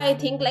I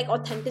think like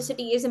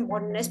authenticity is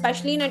important,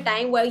 especially in a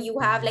time where you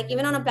have like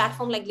even on a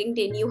platform like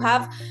LinkedIn, you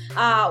have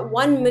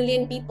 1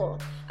 million people,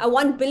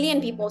 1 billion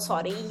people,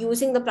 sorry,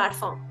 using the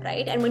platform,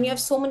 right? And when you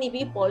have so many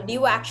people, do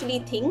you actually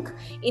think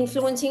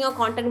influencing your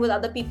content with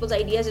other people's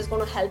ideas is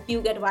going to help you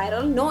get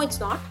viral? No,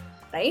 it's not,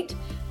 right?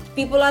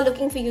 People are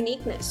looking for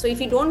uniqueness. So if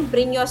you don't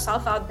bring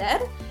yourself out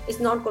there, it's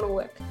not going to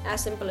work.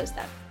 As simple as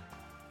that.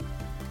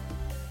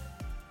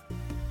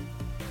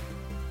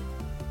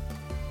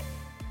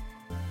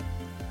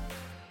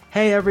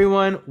 Hey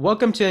everyone,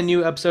 welcome to a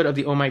new episode of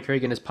the Oh My Curry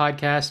Goodness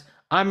podcast.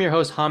 I'm your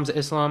host Hamza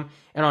Islam,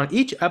 and on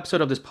each episode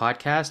of this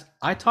podcast,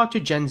 I talk to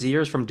Gen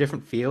Zers from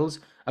different fields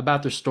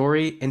about their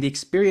story and the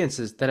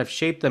experiences that have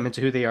shaped them into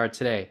who they are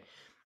today.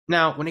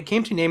 Now, when it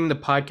came to naming the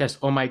podcast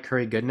Oh My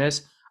Curry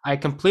Goodness, I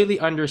completely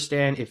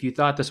understand if you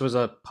thought this was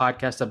a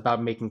podcast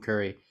about making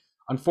curry.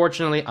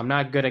 Unfortunately, I'm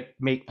not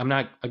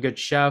a good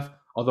chef,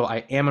 although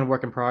I am a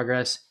work in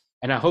progress,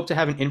 and I hope to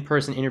have an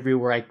in-person interview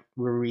where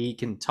we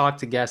can talk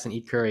to guests and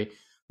eat curry.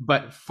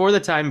 But for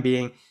the time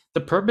being, the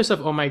purpose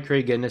of Oh My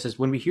Curry Goodness is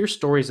when we hear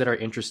stories that are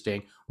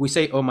interesting, we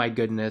say Oh My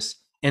Goodness,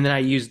 and then I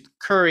use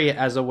curry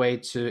as a way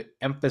to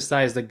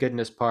emphasize the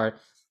goodness part.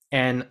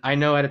 And I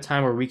know at a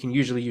time where we can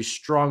usually use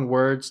strong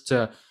words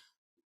to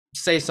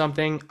say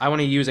something, I want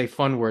to use a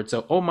fun word.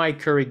 So, oh my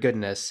curry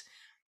goodness.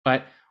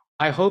 But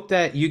I hope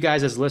that you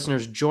guys, as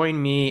listeners,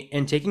 join me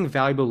in taking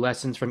valuable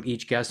lessons from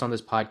each guest on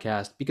this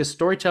podcast because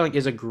storytelling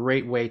is a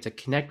great way to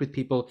connect with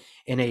people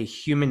in a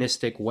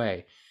humanistic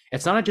way.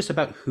 It's not just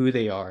about who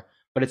they are,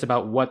 but it's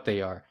about what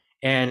they are.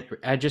 And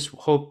I just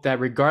hope that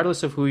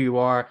regardless of who you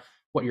are,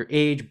 what your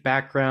age,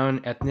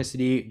 background,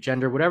 ethnicity,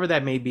 gender, whatever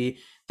that may be,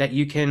 that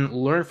you can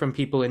learn from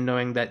people in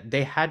knowing that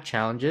they had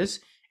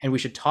challenges and we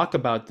should talk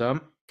about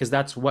them because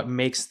that's what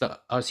makes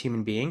us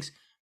human beings.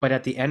 But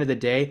at the end of the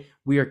day,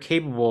 we are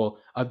capable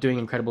of doing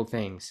incredible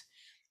things.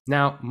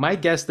 Now, my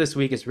guest this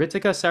week is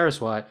Ritika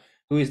Saraswat,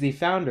 who is the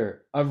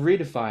founder of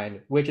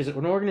Redefine, which is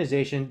an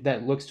organization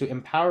that looks to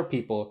empower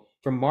people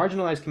from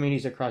marginalized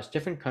communities across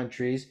different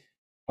countries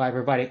by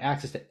providing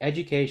access to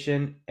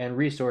education and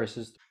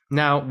resources.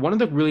 Now, one of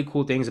the really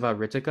cool things about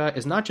Ritika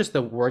is not just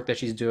the work that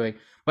she's doing,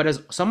 but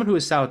as someone who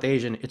is South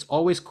Asian, it's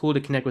always cool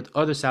to connect with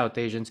other South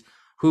Asians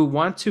who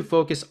want to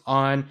focus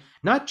on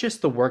not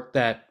just the work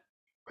that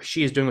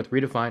she is doing with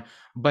Redefine,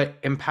 but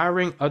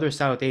empowering other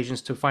South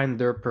Asians to find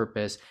their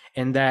purpose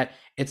and that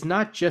it's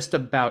not just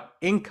about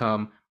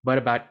income, but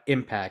about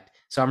impact.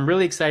 So I'm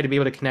really excited to be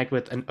able to connect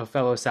with a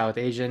fellow South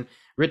Asian.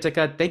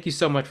 Ritika, thank you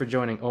so much for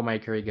joining Oh My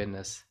Curry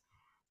Goodness.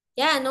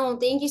 Yeah, no,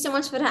 thank you so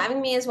much for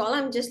having me as well.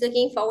 I'm just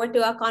looking forward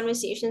to our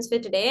conversations for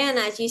today. And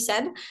as you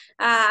said,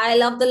 I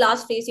love the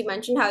last phrase you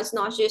mentioned, how it's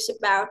not just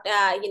about,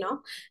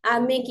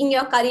 making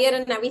your career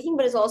and everything,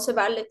 but it's also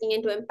about looking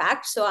into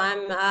impact. So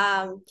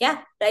I'm,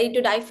 yeah, ready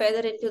to dive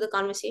further into the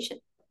conversation.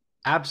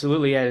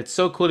 Absolutely, yeah. It's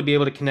so cool to be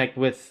able to connect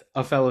with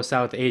a fellow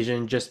South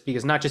Asian just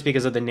because, not just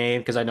because of the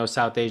name, because I know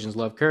South Asians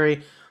love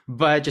curry,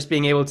 but just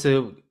being able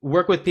to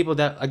work with people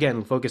that,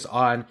 again, focus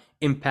on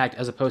impact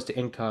as opposed to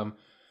income.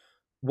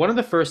 One of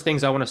the first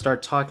things I want to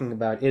start talking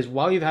about is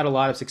while you've had a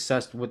lot of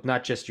success with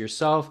not just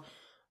yourself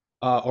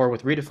or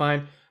with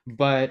Redefine,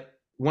 but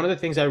one of the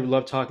things I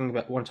love talking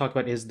about, want to talk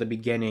about is the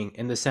beginning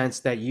in the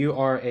sense that you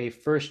are a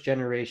first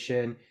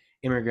generation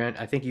immigrant.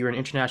 I think you're an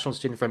international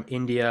student from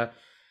India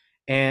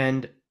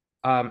and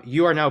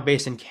you are now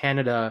based in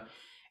Canada,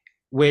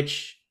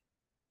 which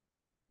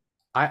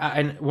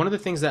and one of the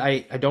things that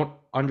I don't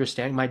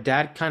understand, my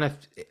dad kind of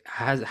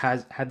has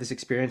had this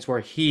experience where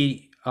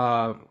he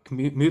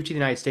moved to the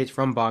United States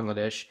from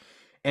Bangladesh,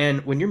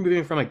 and when you're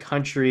moving from a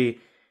country,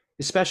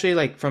 especially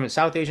like from a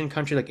South Asian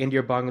country like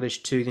India or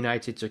Bangladesh to the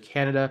United States or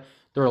Canada,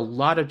 there are a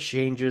lot of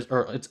changes,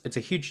 or it's a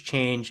huge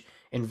change,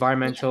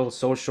 environmental,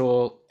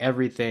 social,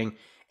 everything.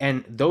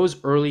 And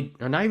those early,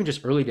 or not even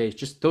just early days,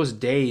 just those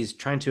days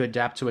trying to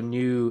adapt to a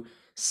new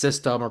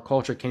system or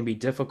culture can be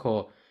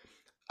difficult.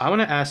 I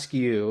want to ask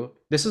you,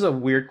 this is a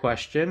weird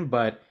question,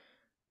 but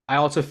I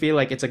also feel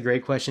like it's a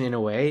great question in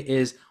a way,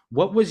 is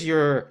what was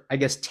your, I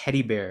guess,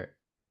 teddy bear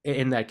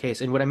in that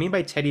case? And what I mean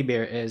by teddy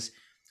bear is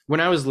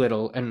when I was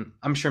little, and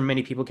I'm sure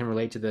many people can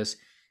relate to this,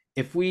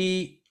 if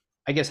we,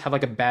 I guess, have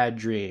like a bad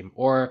dream,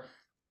 or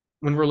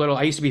when we're little,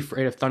 I used to be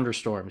afraid of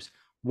thunderstorms.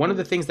 One of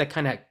the things that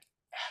kind of,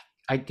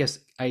 I guess,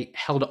 I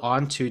held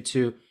on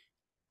to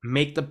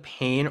make the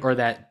pain or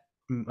that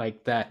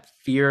like that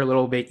fear a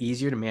little bit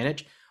easier to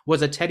manage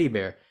was a teddy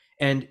bear.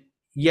 And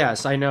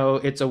yes, I know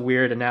it's a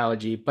weird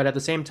analogy, but at the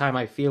same time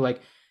I feel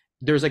like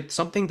there's like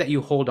something that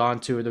you hold on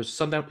to, or there's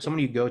something someone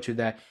you go to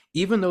that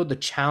even though the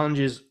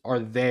challenges are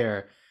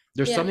there,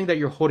 there's Yeah. something that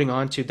you're holding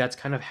on to that's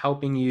kind of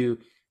helping you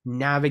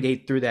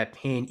navigate through that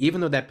pain even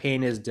though that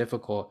pain is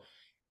difficult.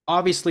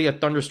 Obviously a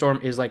thunderstorm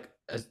is like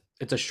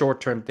it's a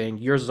short-term thing.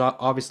 Yours is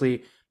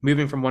obviously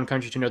moving from one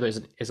country to another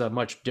is a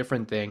much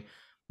different thing.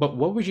 But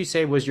what would you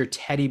say was your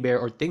teddy bear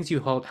or things you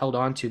held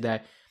on to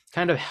that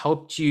kind of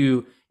helped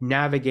you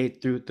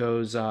navigate through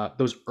those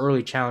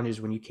early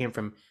challenges when you came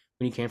from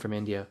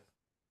India?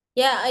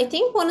 Yeah, I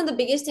think one of the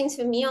biggest things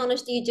for me,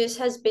 honestly, just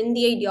has been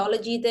the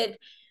ideology that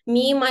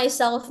me,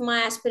 myself,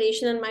 my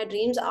aspiration and my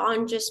dreams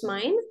aren't just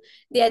mine.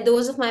 They are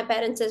those of my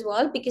parents as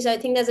well, because I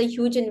think there's a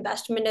huge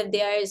investment of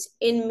theirs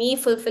in me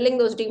fulfilling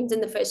those dreams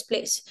in the first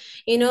place.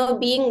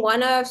 Being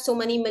one of so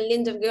many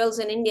millions of girls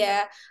in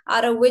India,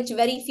 out of which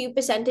very few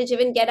percentage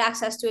even get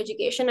access to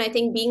education. I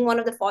think being one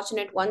of the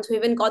fortunate ones who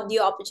even got the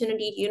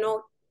opportunity,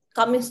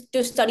 come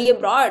to study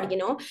abroad,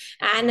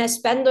 and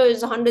spend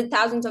those hundred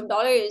thousands of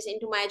dollars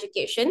into my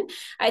education.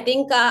 I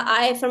think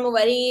I, from a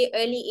very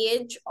early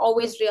age,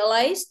 always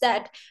realized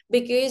that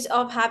because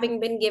of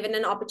having been given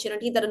an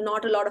opportunity that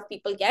not a lot of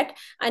people get,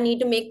 I need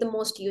to make the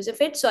most use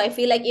of it. So I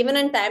feel like even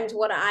in times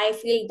when I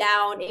feel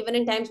down, even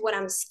in times when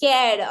I'm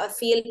scared or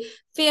feel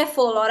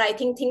fearful, or I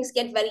think things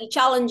get very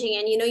challenging,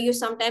 and you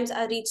sometimes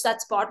reach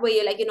that spot where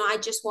you're like, I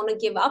just want to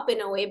give up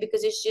in a way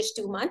because it's just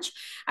too much.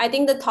 I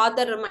think the thought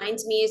that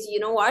reminds me is,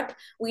 what,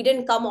 we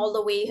didn't come all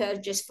the way here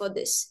just for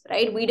this,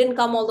 right? We didn't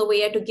come all the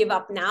way here to give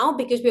up now,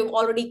 because we've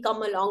already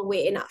come a long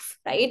way enough,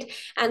 right?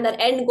 And that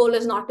end goal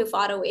is not too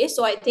far away.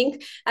 So I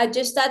think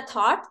just that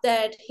thought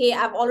that, hey,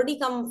 I've already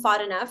come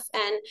far enough,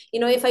 and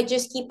if I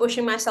just keep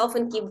pushing myself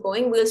and keep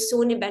going, we'll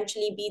soon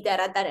eventually be there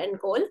at that end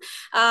goal,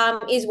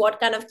 is what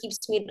kind of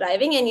keeps me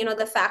driving. And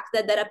the fact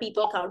that there are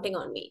people counting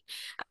on me.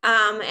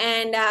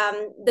 And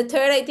the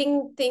third, I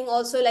think, thing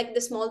also, like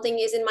the small thing,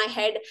 is in my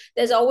head,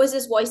 there's always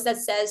this voice that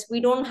says we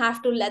don't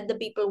have to let the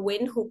people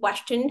win who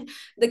questioned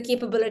the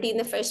capability in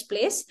the first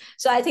place.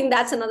 So I think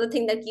that's another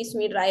thing that keeps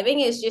me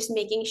driving, is just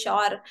making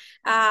sure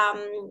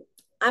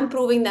I'm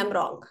proving them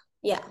wrong.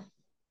 Yeah.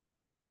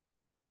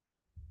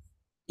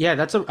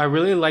 Yeah, I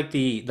really like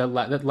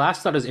that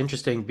last thought is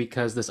interesting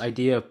because this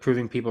idea of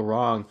proving people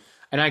wrong,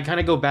 and I kind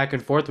of go back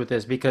and forth with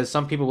this because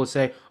some people will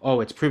say, "Oh,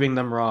 it's proving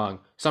them wrong."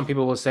 Some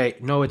people will say,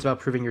 "No, it's about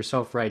proving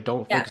yourself right.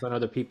 Don't Yeah. focus on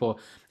other people."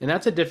 And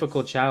that's a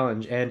difficult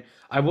challenge. And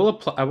I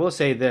will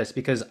say this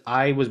because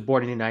I was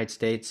born in the United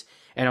States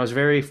and I was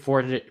very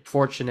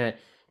fortunate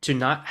to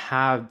not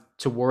have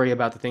to worry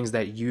about the things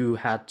that you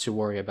had to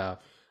worry about.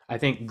 I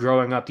think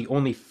growing up, the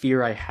only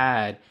fear I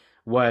had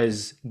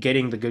was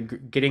getting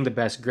the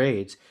best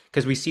grades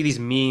because we see these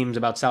memes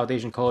about South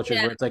Asian cultures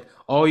Yeah. where it's like,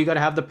 oh, you got to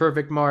have the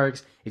perfect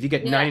marks. If you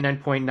get Yeah.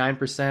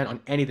 99.9% on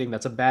anything,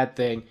 that's a bad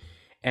thing.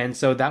 And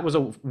so that was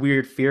a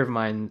weird fear of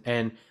mine.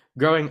 And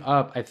growing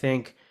up, I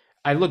think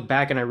I look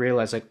back and I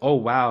realize like, oh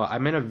wow,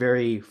 I'm in a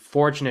very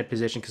fortunate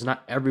position because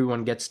not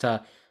everyone gets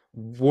to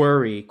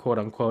worry, quote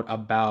unquote,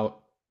 about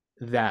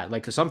that.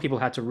 Like 'cause some people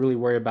had to really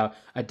worry about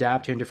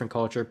adapting to a different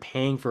culture,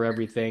 paying for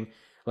everything.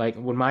 Like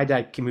when my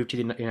dad moved to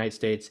the United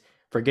States,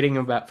 forget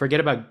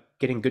about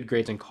getting good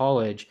grades in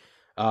college.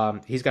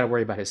 He's got to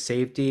worry about his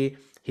safety.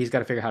 He's got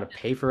to figure out how to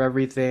pay for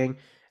everything.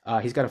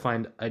 He's got to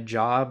find a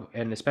job,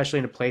 and especially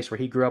in a place where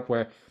he grew up,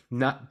 where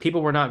not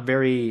people were not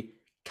very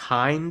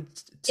kind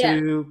Yeah.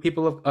 to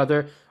people of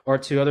other or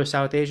to other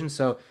South Asians.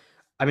 So,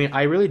 I mean,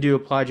 I really do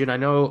applaud you, and I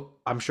know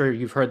I'm sure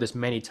you've heard this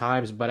many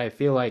times, but I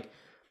feel like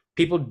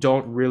people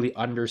don't really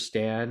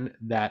understand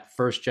that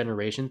first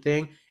generation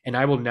thing, and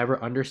I will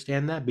never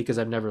understand that because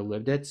I've never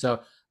lived it.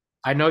 So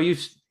I know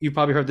you've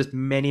probably heard this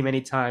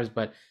many times,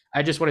 but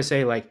I just want to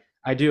say like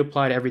I do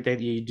applaud everything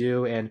that you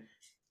do, and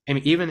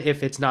even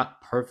if it's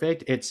not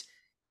perfect, it's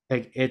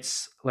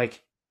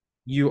like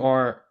you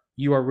are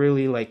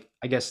really like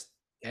I guess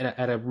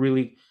at a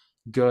really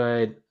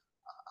good,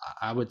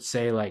 I would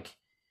say like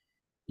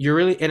you're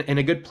really in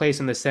a good place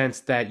in the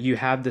sense that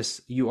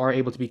you are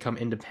able to become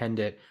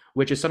independent,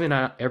 which is something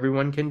not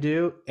everyone can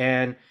do.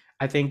 And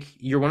I think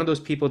you're one of those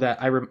people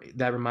that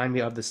remind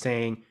me of the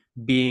saying,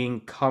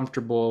 being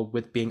comfortable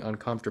with being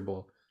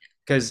uncomfortable.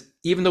 Because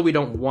even though we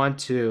don't want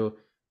to,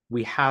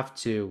 we have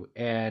to.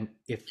 And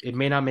if it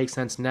may not make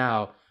sense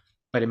now,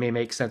 but it may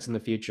make sense in the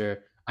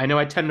future. I know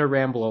I tend to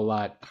ramble a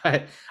lot,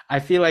 but I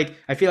feel like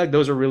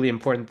those are really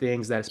important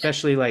things that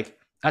especially like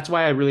that's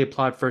why I really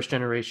applaud first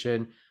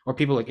generation or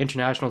people like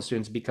international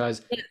students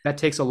because Yeah. that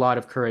takes a lot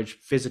of courage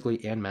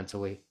physically and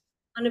mentally.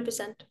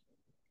 100%.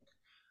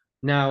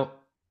 Now,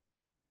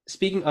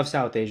 speaking of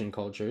South Asian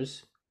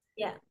cultures,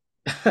 Yeah.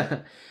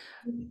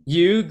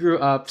 you grew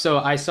up. So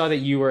I saw that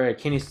you were a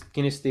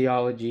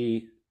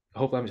kinesiology.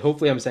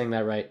 Hopefully I'm saying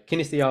that right.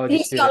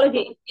 Kinesiology student.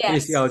 Kinesiology.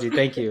 Yes. Kinesiology.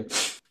 Thank you.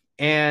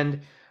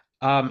 And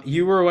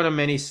you were one of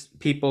many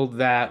people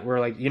that were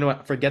like, you know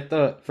what, forget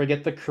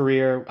the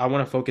career. I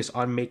want to focus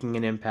on making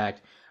an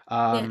impact.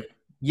 Yeah.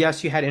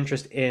 Yes, you had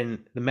interest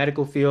in the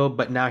medical field,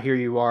 but now here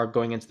you are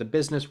going into the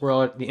business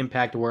world, the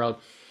impact world,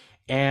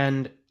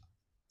 and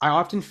I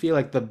often feel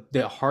like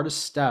the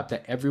hardest step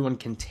that everyone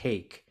can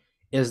take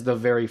is the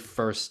very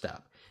first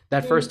step.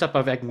 That first Mm. step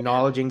of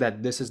acknowledging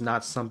that this is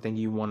not something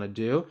you want to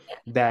do,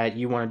 that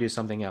you want to do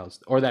something else.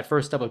 Or that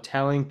first step of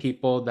telling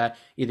people that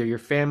either your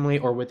family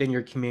or within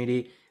your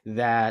community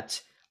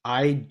that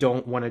I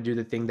don't want to do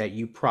the thing that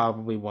you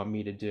probably want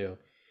me to do.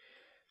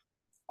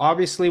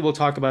 Obviously, we'll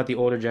talk about the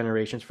older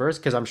generations first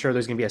because I'm sure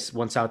there's going to be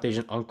one South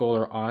Asian uncle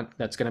or aunt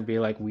that's going to be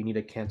like, we need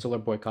to cancel or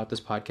boycott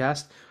this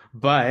podcast.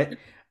 But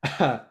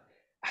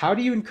how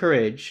do you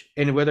encourage,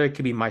 and whether it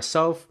could be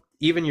myself,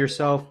 even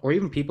yourself, or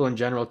even people in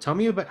general, tell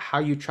me about how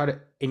you try to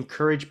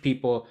encourage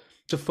people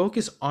to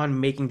focus on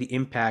making the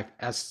impact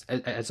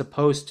as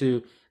opposed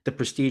to the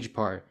prestige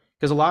part.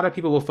 Because a lot of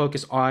people will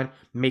focus on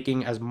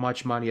making as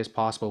much money as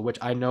possible, which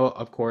I know,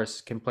 of course,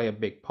 can play a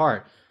big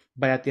part.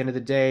 But at the end of the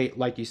day,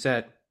 like you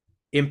said,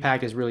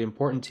 impact is really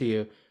important to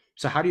you.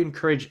 So how do you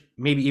encourage,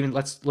 maybe even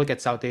let's look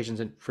at South Asians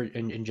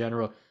in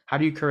general, how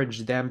do you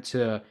encourage them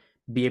to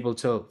be able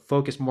to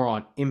focus more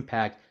on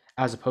impact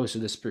as opposed to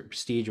the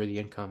prestige or the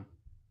income?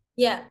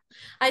 Yeah.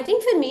 I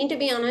think for me, to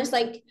be honest,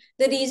 like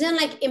the reason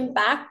like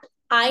impact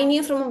I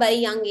knew from a very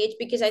young age,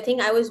 because I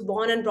think I was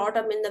born and brought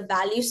up in the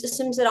value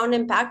systems around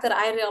impact, that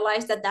I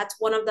realized that that's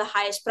one of the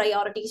highest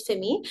priorities for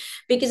me.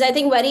 Because I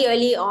think very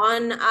early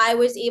on, I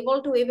was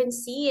able to even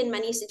see in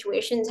many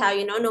situations how,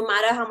 no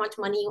matter how much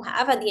money you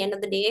have, at the end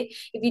of the day,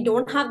 if you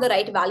don't have the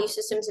right value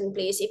systems in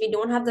place, if you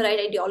don't have the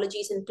right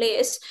ideologies in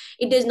place,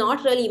 it does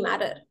not really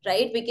matter,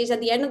 right? Because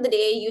at the end of the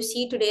day, you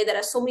see today there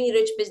are so many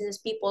rich business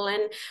people,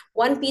 and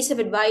one piece of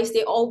advice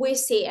they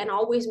always say and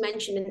always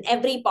mention in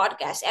every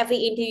podcast, every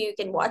interview you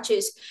can watch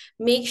is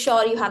make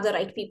sure you have the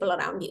right people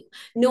around you.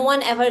 No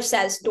one ever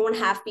says don't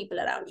have people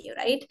around you,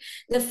 right?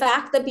 The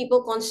fact that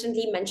people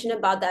constantly mention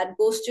about that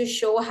goes to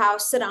show how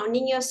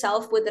surrounding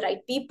yourself with the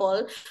right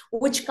people,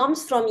 which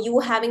comes from you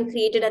having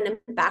created an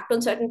impact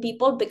on certain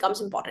people,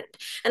 becomes important.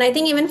 And I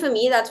think even for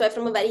me, that's why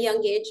from a very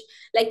young age,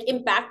 like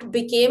impact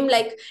became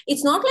like,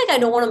 it's not like I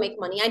don't want to make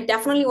money. I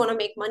definitely want to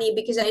make money,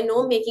 because I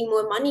know making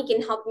more money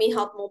can help me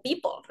help more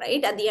people,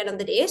 right? At the end of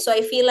the day. So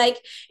I feel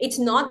like it's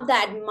not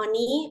that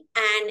money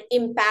and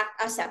impact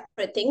are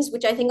separate things,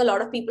 which I think a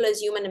lot of people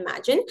assume and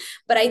imagine.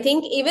 But I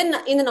think even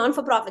in the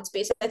non-for-profit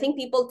space, I think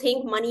people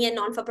think money and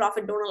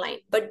non-for-profit don't align,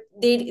 but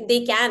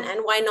they can,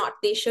 and why not?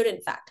 They should, in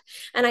fact.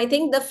 And I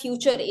think the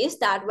future is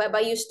that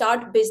whereby you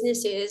start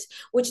businesses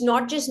which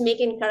not just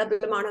make incredible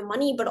amount of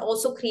money, but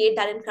also create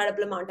that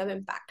incredible amount of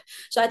impact.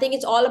 So I think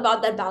it's all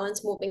about that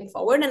balance moving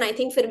forward. And I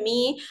think for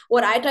me,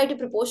 what I try to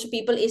propose to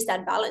people is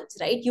that balance,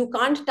 right? You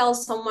can't tell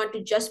someone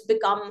to just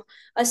become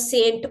a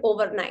saint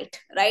overnight,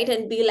 right?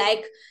 And be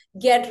like,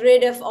 get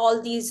rid of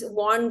all these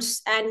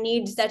wants and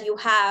needs that you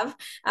have,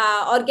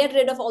 or get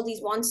rid of all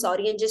these wants,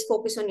 sorry, and just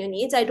focus on your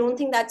needs. I don't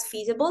think that's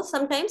feasible.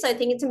 Sometimes I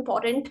think it's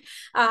important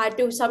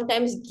to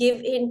sometimes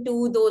give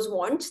into those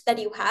wants that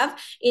you have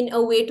in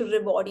a way to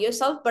reward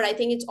yourself. But I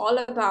think it's all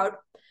about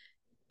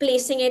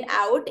placing it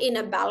out in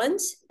a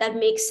balance that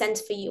makes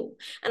sense for you.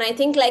 And I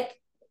think like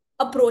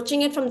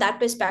approaching it from that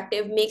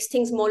perspective makes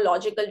things more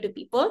logical to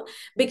people,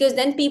 because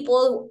then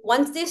people,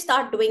 once they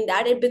start doing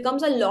that, it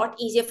becomes a lot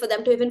easier for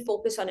them to even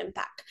focus on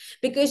impact.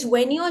 Because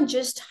when you're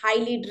just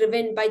highly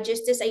driven by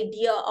just this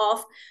idea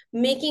of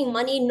making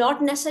money,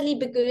 not necessarily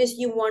because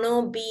you want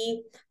to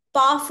be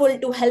powerful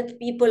to help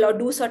people or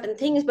do certain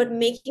things, but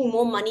making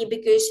more money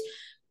because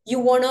you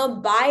want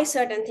to buy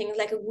certain things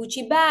like a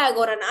Gucci bag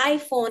or an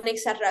iPhone,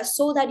 etc.,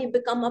 so that you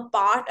become a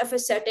part of a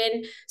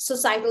certain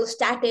societal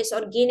status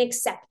or gain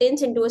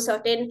acceptance into a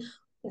certain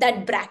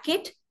that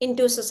bracket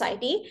into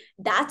society.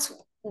 That's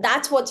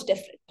what's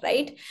different,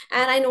 right?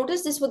 And I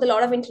noticed this with a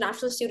lot of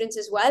international students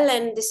as well,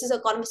 and this is a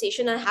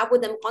conversation I have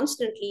with them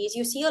constantly, is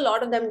you see a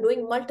lot of them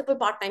doing multiple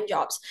part-time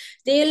jobs.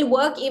 They'll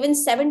work even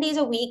 7 days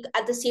a week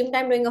at the same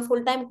time doing a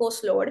full-time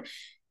course load.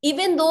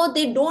 Even though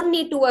they don't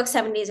need to work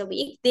 7 days a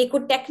week, they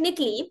could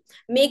technically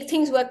make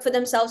things work for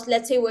themselves,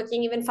 let's say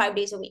working even 5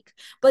 days a week.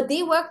 But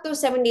they work those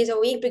 7 days a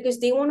week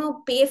because they want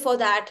to pay for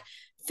that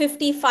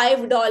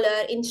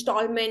 $55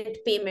 installment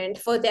payment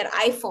for their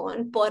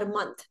iPhone per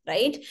month,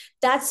 right?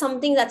 That's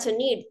something that's a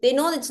need. They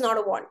know it's not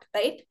a want,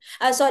 right?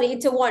 Sorry,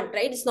 it's a want,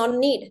 right? It's not a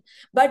need.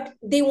 But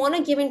they want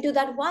to give into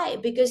that. Why?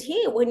 Because,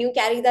 hey, when you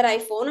carry that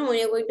iPhone and when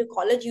you're going to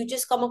college, you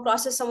just come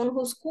across as someone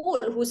who's cool,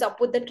 who's up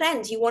with the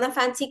trends. You want a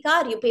fancy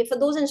car, you pay for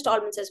those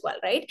installments as well,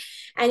 right?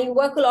 And you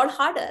work a lot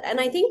harder.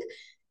 And I think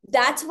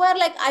that's where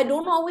like I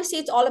don't always say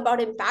it's all about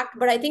impact,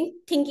 but I think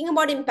thinking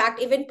about impact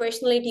even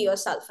personally to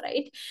yourself,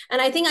 right? And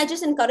I think I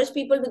just encourage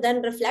people to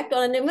then reflect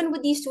on, and even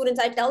with these students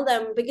I tell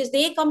them, because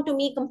they come to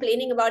me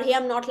complaining about, hey,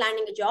 I'm not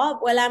landing a job.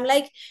 Well, I'm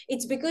like,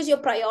 it's because your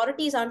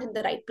priorities aren't in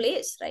the right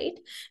place, right?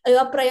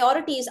 Your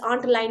priorities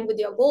aren't aligned with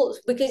your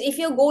goals. Because if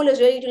your goal is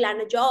really to land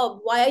a job,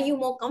 why are you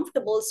more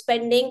comfortable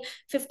spending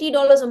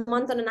 $50 a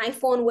month on an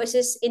iPhone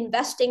versus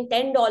investing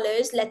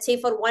 $10, let's say,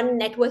 for one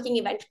networking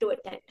event to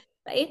attend,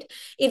 right?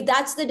 If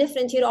that's the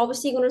difference, you're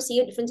obviously going to see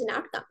a difference in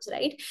outcomes,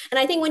 right? And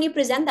I think when you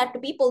present that to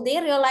people, they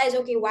realize,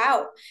 okay,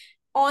 wow,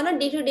 on a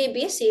day-to-day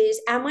basis,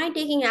 am I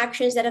taking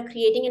actions that are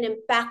creating an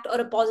impact or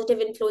a positive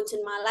influence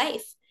in my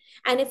life?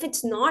 And if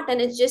it's not,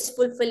 and it's just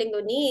fulfilling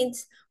the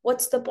needs,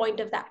 what's the point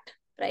of that,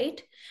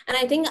 right? And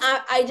I think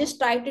I just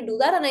try to do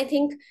that, and I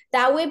think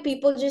that way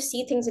people just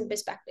see things in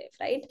perspective,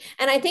 right?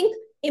 And I think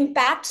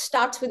impact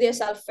starts with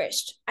yourself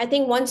first. I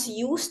think once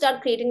you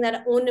start creating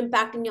that own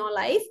impact in your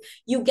life,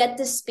 you get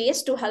the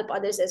space to help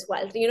others as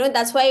well.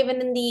 That's why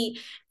even in the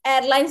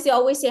airlines, they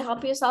always say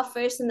help yourself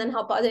first and then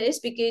help others,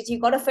 because you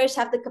got to first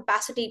have the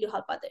capacity to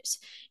help others.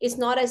 It's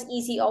not as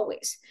easy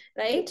always,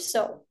 right?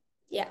 So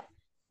yeah.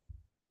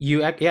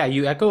 You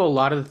echo a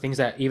lot of the things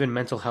that even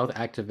mental health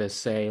activists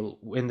say,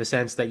 in the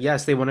sense that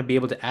yes, they want to be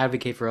able to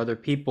advocate for other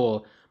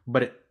people,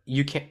 but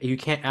you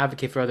can't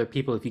advocate for other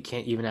people if you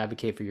can't even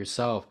advocate for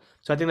yourself.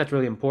 So I think that's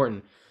really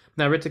important.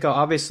 Now, Ritika,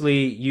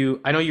 obviously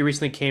I know you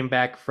recently came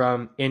back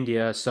from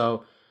India,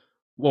 so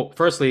well,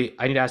 firstly,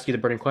 I need to ask you the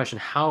burning question.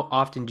 How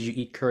often did you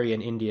eat curry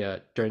in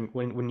India during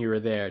when you were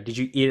there? Did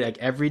you eat it like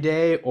every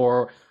day,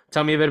 or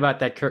tell me a bit about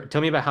that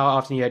tell me about how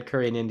often you had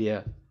curry in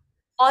India.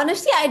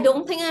 Honestly, I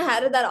don't think I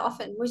had it that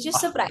often, which is Ah,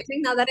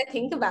 surprising now that I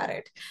think about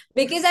it.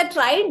 Because I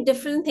tried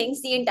different things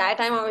the entire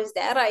time I was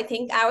there. I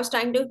think I was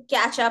trying to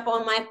catch up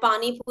on my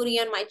pani puri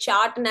and my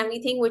chaat and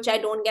everything, which I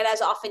don't get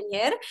as often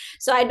here.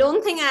 So I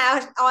don't think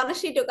I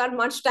honestly took out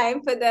much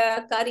time for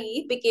the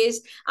curry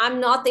because I'm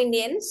North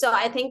Indian. So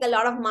I think a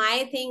lot of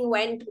my thing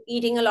went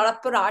eating a lot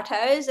of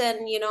parathas and,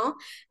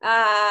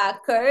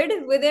 curd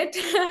with it.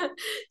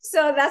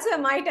 So that's where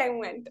my time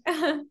went.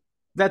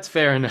 that's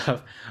fair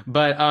enough.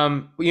 But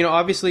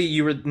obviously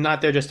you were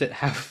not there just to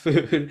have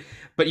food,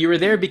 but you were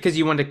there because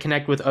you wanted to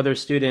connect with other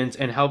students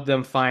and help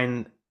them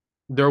find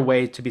their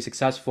way to be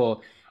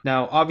successful.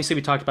 Now, obviously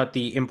we talked about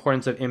the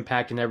importance of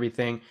impact and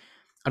everything.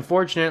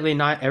 Unfortunately,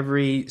 not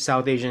every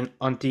South Asian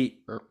auntie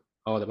or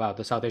oh wow,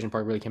 the South Asian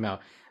part really came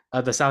out.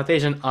 The South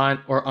Asian aunt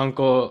or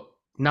uncle,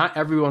 not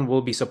everyone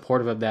will be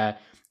supportive of that.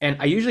 And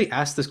I usually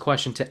ask this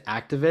question to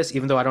activists,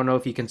 even though I don't know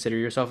if you consider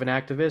yourself an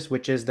activist,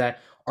 which is that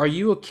are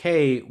you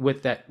okay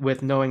with that,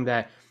 with knowing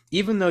that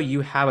even though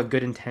you have a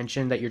good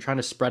intention that you're trying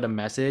to spread a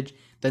message,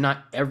 that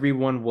not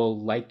everyone will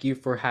like you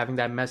for having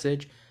that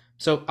message?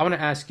 So I want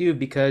to ask you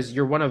because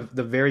you're one of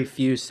the very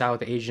few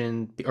South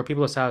Asian or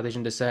people of South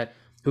Asian descent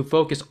who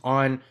focus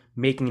on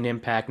making an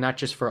impact, not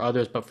just for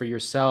others, but for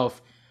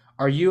yourself.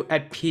 Are you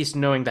at peace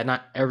knowing that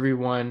not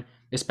everyone,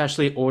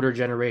 especially older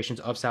generations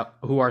of South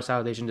who are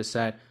South Asian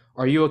descent,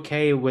 are you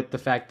okay with the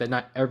fact that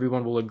not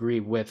everyone will agree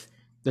with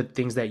the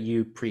things that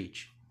you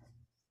preach?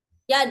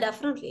 Yeah,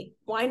 definitely.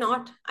 Why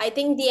not? I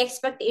think the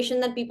expectation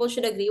that people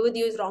should agree with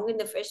you is wrong in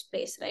the first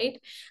place, right?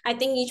 I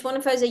think each one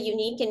of us are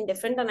unique and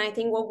different, and I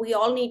think what we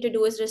all need to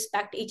do is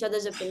respect each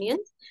other's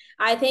opinions.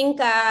 I think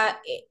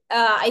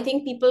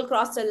people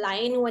cross the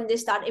line when they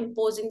start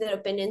imposing their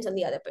opinions on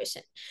the other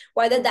person,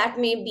 whether that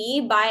may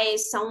be by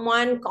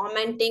someone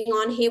commenting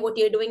on, "Hey, what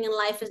you're doing in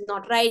life is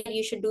not right.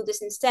 You should do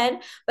this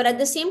instead." But at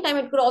the same time,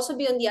 it could also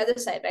be on the other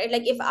side, right?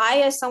 Like if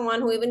I, as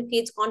someone who even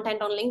creates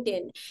content on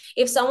LinkedIn,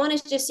 if someone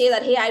is just say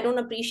that, "Hey, I don't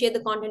appreciate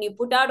the content you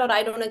put out," or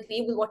 "I don't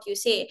agree with what you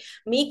say,"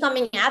 me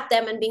coming at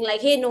them and being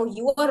like, "Hey, no,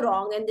 you are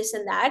wrong," and this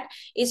and that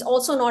is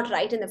also not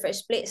right in the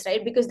first place,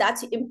 right? Because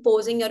that's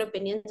imposing your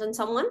opinions on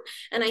someone.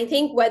 And I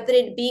think whether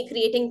it be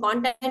creating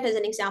content as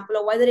an example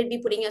or whether it be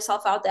putting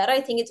yourself out there, I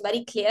think it's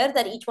very clear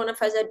that each one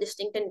of us are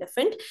distinct and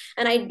different.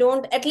 And I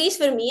don't, at least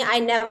for me, I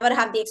never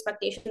have the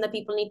expectation that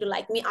people need to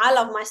like me. I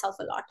love myself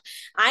a lot.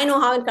 I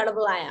know how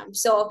incredible I am.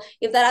 So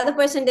if that other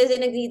person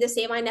doesn't agree the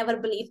same, I never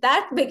believe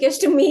that because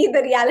to me,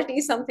 the reality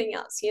is something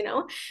else.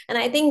 And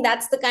I think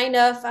that's the kind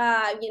of,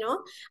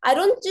 I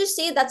don't just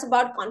say that's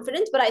about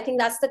confidence, but I think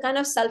that's the kind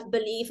of self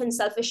belief and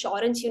self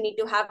assurance you need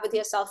to have with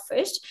yourself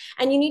first.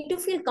 And you need to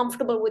feel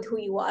comfortable with who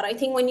you are. I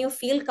think when you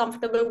feel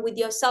comfortable with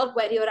yourself,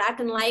 where you're at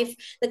in life,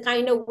 the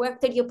kind of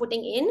work that you're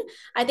putting in,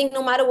 I think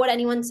no matter what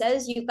anyone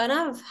says, you kind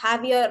of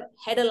have your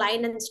head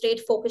aligned and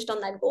straight focused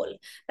on that goal,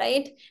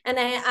 right? And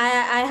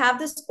I have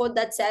this quote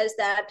that says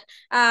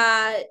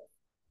that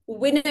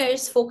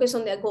winners focus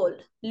on their goal,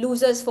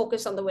 losers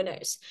focus on the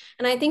winners.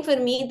 And I think for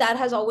me that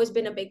has always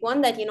been a big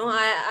one, that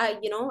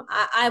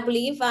I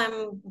believe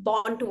I'm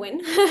born to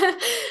win.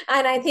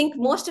 And I think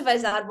most of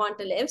us are born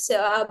to live,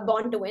 so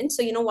born to win.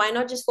 So why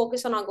not just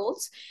focus on our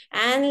goals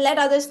and let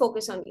others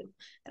focus on you,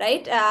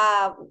 right?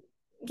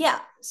 Yeah,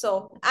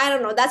 so I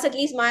don't know, that's at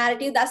least my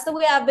attitude. That's the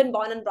way I've been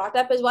born and brought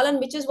up as well, and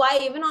which is why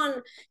even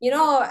on,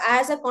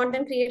 as a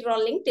content creator on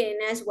LinkedIn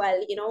as well,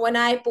 when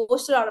I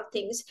post a lot of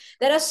things,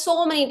 there are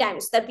so many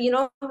times that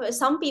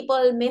some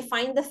people may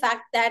find the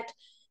fact that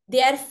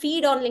their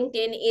feed on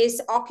LinkedIn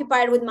is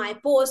occupied with my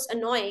posts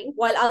annoying,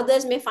 while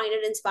others may find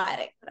it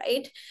inspiring,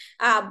 right?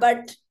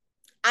 But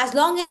as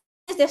long as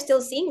they're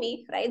still seeing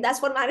me, right,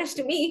 that's what matters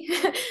to me.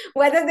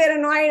 Whether they're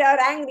annoyed or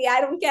angry,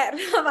 I don't care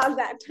about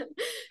that.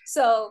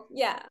 So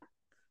yeah.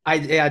 I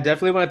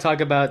definitely want to talk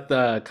about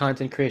the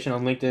content creation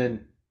on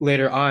LinkedIn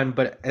later on,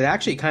 but it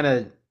actually kind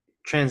of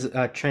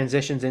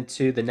transitions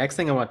into the next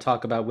thing I want to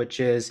talk about, which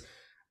is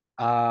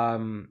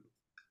um,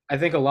 I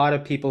think a lot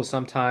of people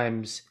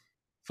sometimes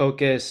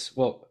focus.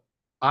 Well,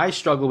 I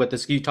struggle with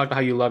this. You talked about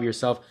how you love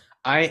yourself.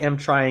 I am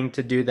trying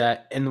to do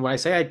that, and when I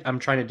say I'm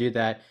trying to do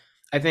that,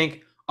 I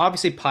think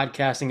obviously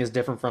podcasting is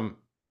different from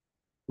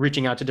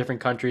reaching out to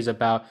different countries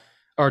about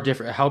or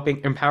different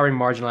helping empowering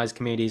marginalized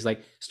communities.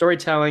 Like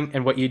storytelling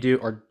and what you do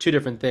are two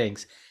different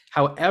things.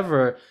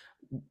 However,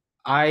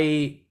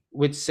 I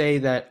would say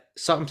that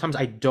sometimes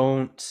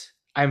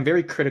I'm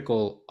very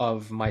critical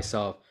of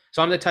myself.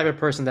 So I'm the type of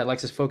person that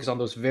likes to focus on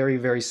those very,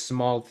 very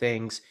small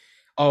things.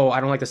 Oh, I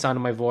don't like the sound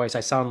of my voice.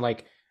 I sound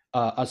like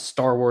a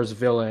Star Wars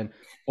villain.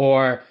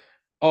 Or,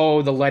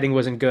 oh, the lighting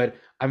wasn't good.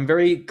 I'm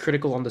very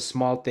critical on the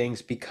small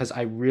things because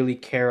I really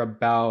care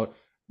about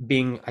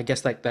being, I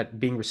guess, like that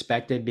being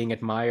respected, being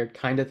admired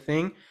kind of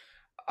thing.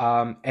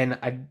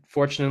 And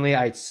fortunately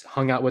I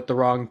hung out with the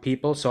wrong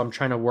people, so I'm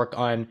trying to work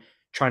on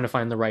trying to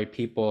find the right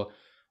people.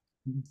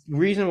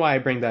 Reason why I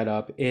bring that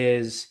up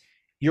is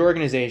your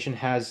organization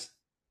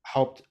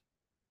helped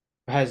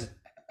has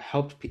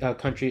helped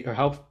country or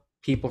helped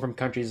people from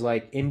countries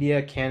like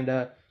India,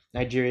 Canada,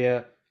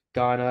 Nigeria,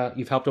 Ghana.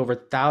 You've helped over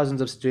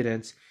thousands of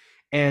students.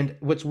 And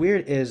what's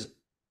weird is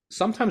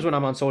sometimes when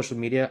I'm on social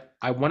media,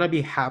 I want to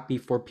be happy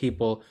for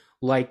people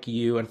like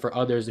you and for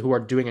others who are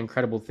doing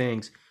incredible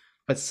things.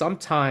 But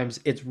sometimes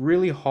it's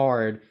really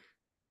hard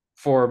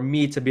for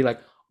me to be like,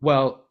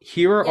 well,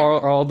 here are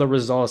Yeah. all the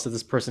results that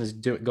this person is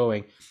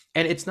going.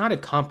 And it's not a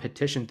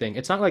competition thing.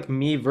 It's not like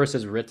me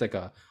versus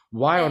Ritika.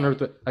 Why on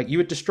Right. earth like you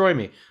would destroy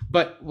me?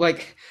 But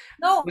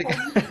No. like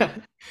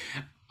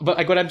but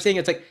like what I'm saying,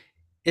 it's like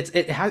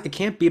it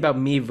can't be about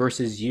me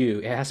versus you.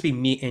 It has to be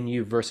me and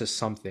you versus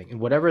something. And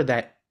whatever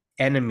that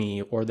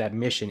enemy or that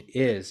mission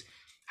is.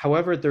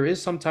 However, there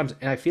is sometimes,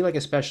 and I feel like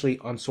especially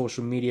on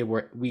social media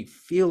where we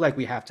feel like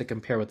we have to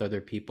compare with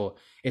other people.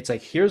 It's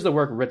like here's the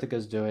work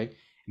Ritika's doing.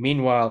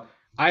 Meanwhile,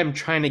 I'm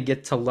trying to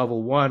get to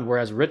level 1,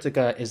 whereas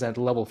Ritika is at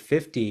level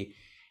 50.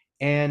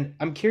 And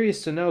I'm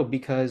curious to know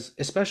because,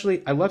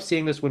 especially, I love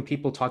seeing this when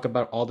people talk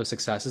about all the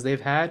successes they've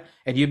had,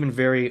 and you've been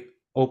very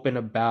open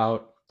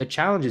about the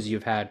challenges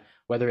you've had,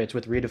 whether it's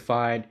with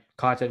redefined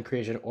content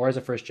creation or as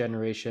a first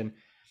generation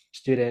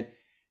student.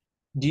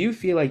 Do you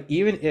feel like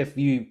even if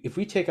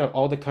we take out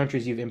all the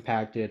countries you've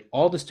impacted,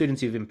 all the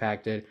students you've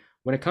impacted,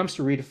 when it comes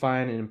to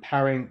redefine and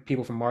empowering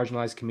people from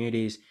marginalized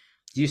communities,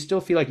 do you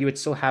still feel like you would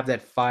still have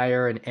that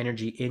fire and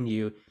energy in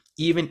you,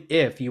 even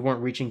if you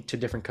weren't reaching to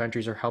different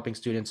countries or helping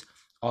students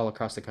all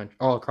across the country,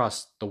 all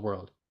across the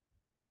world?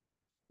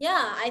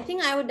 Yeah, I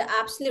think I would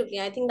absolutely.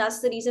 I think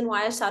that's the reason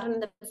why I started in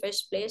the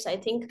first place. I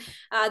think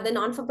the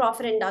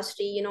non-for-profit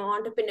industry,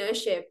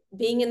 entrepreneurship,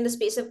 being in the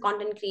space of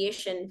content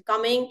creation,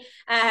 coming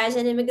as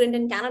an immigrant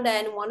in Canada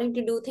and wanting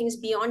to do things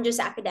beyond just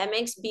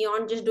academics,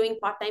 beyond just doing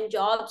part-time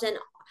jobs,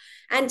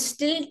 and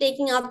still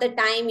taking out the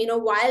time,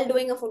 while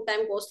doing a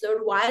full-time course load,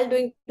 while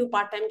doing two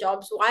part-time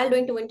jobs, while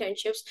doing two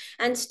internships,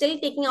 and still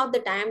taking out the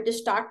time to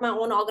start my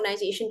own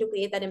organization to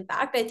create that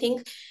impact. I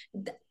think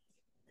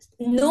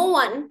no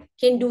one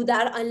can do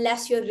that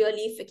unless you're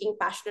really freaking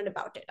passionate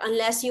about it,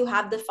 unless you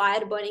have the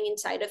fire burning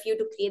inside of you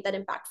to create that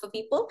impact for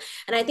people.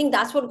 And I think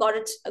that's what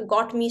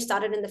got me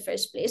started in the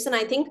first place. And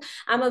I think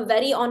I'm a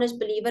very honest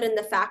believer in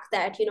the fact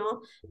that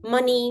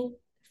money,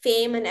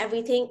 fame, and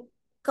everything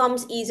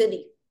comes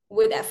easily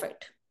with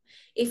effort.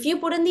 If you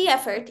put in the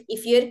effort,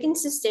 if you're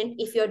consistent,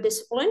 if you're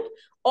disciplined,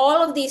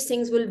 all of these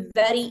things will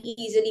very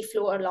easily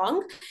flow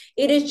along.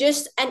 It is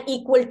just an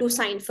equal to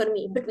sign for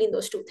me between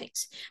those two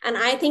things. And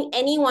I think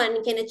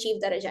anyone can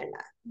achieve their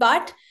agenda.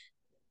 But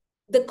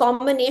the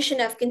combination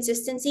of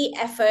consistency,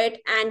 effort,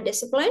 and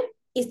discipline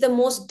is the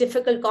most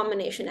difficult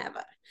combination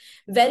ever.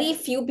 Very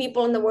few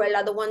people in the world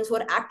are the ones who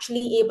are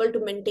actually able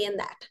to maintain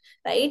that,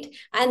 right?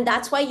 And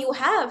that's why you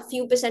have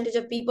few percentage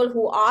of people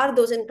who are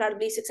those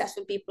incredibly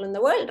successful people in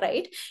the world,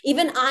 right?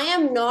 Even I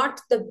am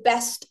not the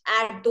best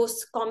at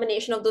those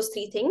combination of those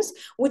three things,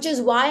 which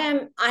is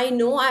why I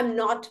know I'm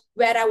not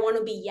where I want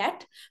to be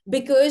yet,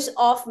 because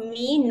of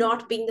me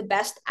not being the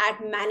best at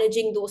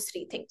managing those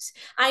three things.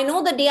 I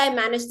know the day I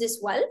manage this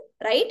well,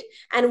 right,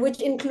 and which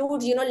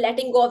includes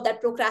letting go of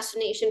that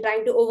procrastination,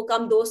 trying to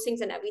overcome those things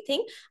and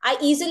everything, I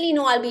easily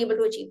know I'll be able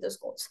to achieve those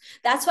goals.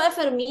 That's why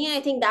for me, I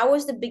think that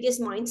was the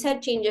biggest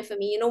mindset changer for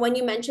me. When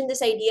you mentioned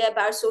this idea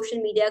about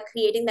social media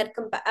creating that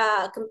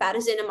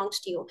comparison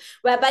amongst you,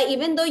 whereby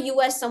even though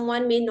you as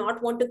someone may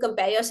not want to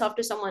compare yourself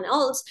to someone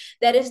else,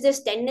 there is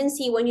this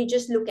tendency when you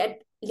just look at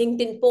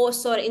LinkedIn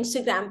posts or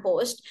Instagram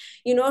posts,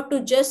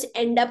 to just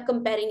end up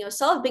comparing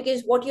yourself,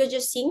 because what you're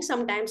just seeing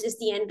sometimes is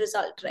the end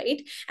result,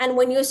 right? And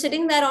when you're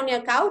sitting there on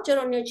your couch or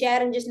on your chair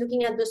and just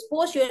looking at those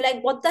posts, you're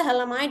like, what the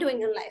hell am I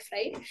doing in life,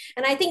 right?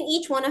 And I think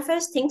each one of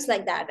us thinks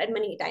like that at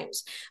many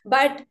times.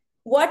 But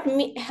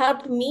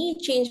helped me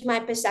change my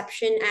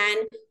perception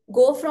and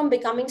go from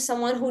becoming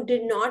someone who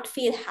did not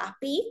feel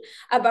happy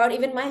about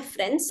even my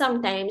friends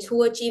sometimes who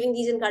were achieving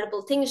these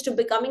incredible things, to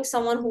becoming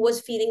someone who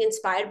was feeling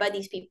inspired by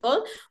these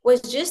people, was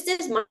just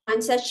this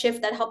mindset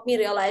shift that helped me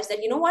realize that,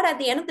 what, at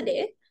the end of the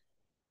day,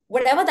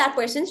 whatever that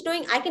person's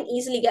doing, I can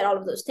easily get all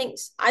of those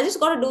things. I just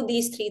got to do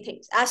these three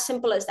things, as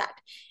simple as that.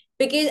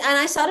 And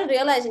I started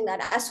realizing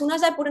that as soon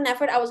as I put in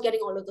effort, I was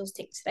getting all of those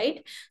things,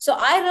 right? So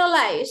I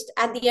realized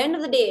at the end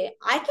of the day,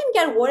 I can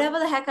get whatever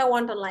the heck I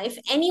want in life.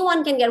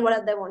 Anyone can get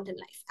whatever they want in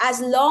life, as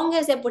long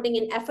as they're putting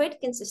in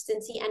effort,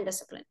 consistency, and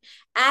discipline.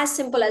 As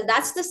simple as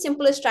that's the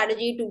simplest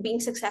strategy to being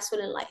successful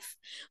in life.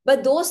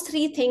 But those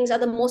three things are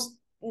the most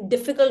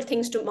difficult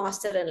things to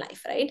master in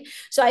life, right?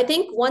 So I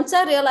think once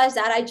I realized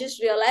that, I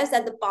just realized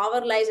that the power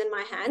lies in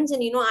my hands,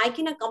 and I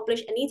can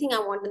accomplish anything I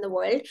want in the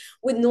world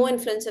with no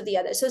influence of the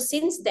other. So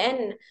since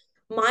then,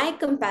 my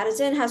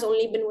comparison has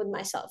only been with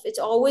myself. It's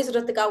always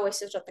Ritika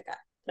versus Ritika.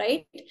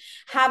 right?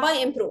 Have I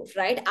improved,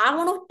 right? I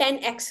want to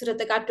 10x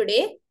Ritika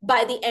today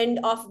by the end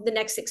of the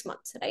next 6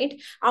 months, right?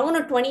 I want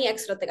to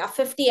 20x Ritika,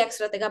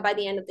 50x Ritika by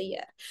the end of the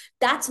year.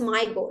 That's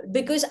my goal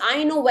because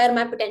I know where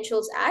my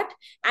potential's at,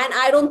 and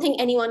I don't think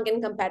anyone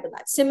can compare to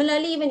that.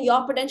 Similarly, even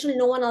your potential,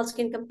 no one else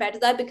can compare to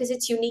that because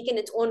it's unique in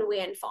its own way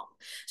and form.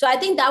 So I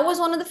think that was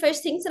one of the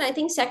first things. And I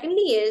think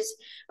secondly is,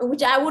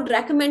 which I would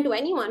recommend to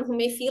anyone who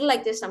may feel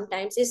like this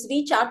sometimes, is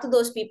reach out to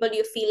those people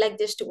you feel like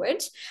this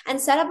towards and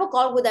set up a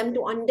call with them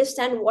to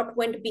understand what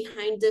went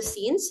behind the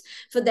scenes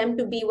for them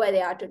to be where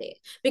they are today.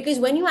 Because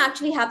when you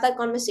actually have that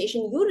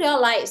conversation, you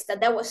realize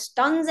that there was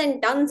tons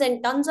and tons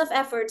and tons of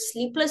effort,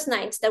 sleepless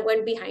nights that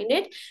went behind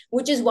it,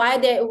 which is why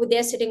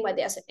they're sitting where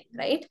they're sitting,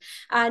 right?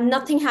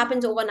 Nothing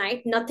happens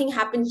overnight. Nothing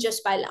happens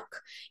just by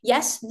luck.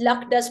 Yes,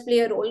 luck does play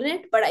a role in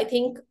it, but I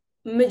think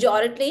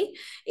majority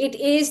it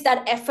is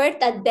that effort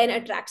that then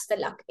attracts the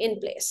luck in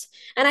place.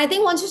 And I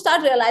think once you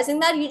start realizing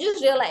that, you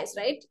just realize,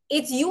 right,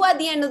 it's you at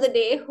the end of the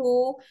day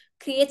who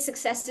creates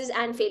successes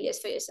and failures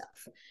for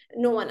yourself,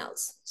 no one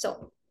else.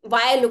 So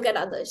why look at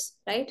others,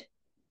 right?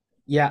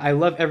 Yeah, I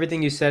love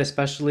everything you said,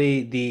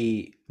 especially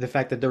the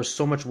fact that there was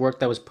so much work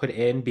that was put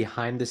in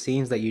behind the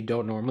scenes that you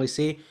don't normally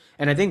see.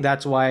 And I think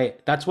that's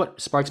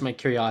what sparks my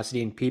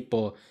curiosity in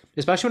people,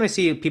 especially when I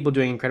see people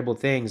doing incredible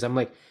things. I'm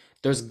like,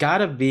 there's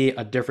gotta be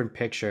a different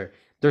picture.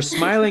 They're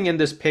smiling in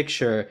this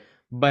picture,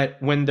 but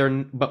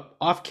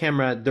off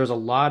camera, there's a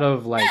lot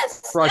of like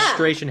Yes, yeah.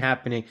 frustration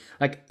happening.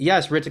 Like,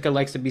 yes, Ritika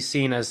likes to be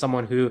seen as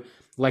someone who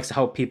likes to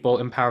help people,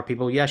 empower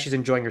people. Yeah, she's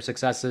enjoying her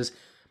successes,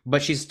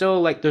 but she's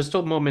still like, there's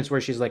still moments where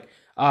she's like,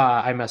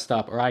 I messed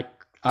up, or Yeah,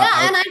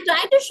 I and I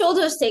try to show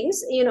those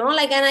things,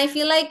 like, and I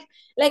feel like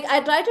I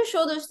try to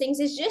show those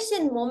things. It's just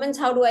in moments,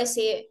 how do I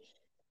say,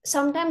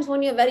 sometimes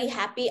when you're very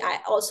happy, I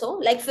also,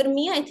 like, for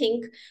me, I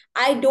think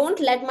I don't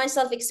let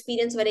myself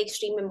experience very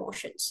extreme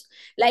emotions.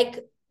 Like,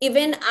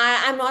 even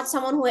I'm not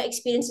someone who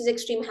experiences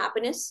extreme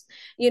happiness.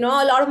 A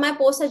lot of my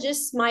posts are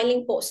just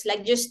smiling posts,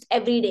 like just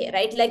every day,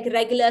 right? Like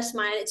regular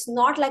smile. It's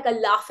not like a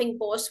laughing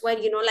post where,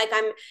 like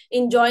I'm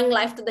enjoying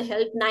life to the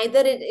hilt.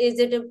 Neither is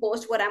it a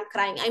post where I'm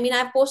crying. I mean,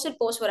 I've posted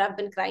posts where I've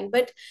been crying,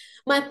 but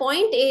my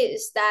point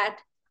is that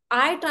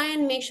I try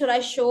and make sure I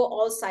show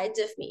all sides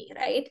of me,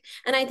 right?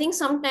 And I think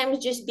sometimes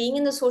just being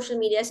in the social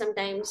media,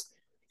 sometimes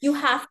you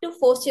have to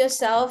force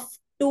yourself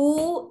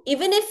to,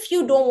 even if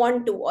you don't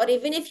want to, or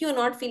even if you're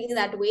not feeling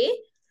that way,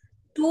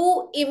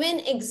 to even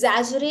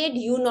exaggerate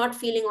you not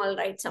feeling all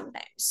right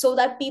sometimes, so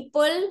that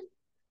people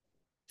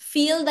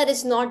feel that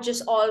it's not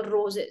just all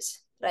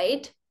roses,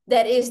 right?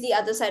 There is the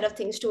other side of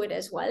things to it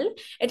as well.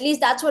 At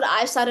least that's what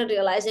I started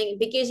realizing,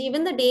 because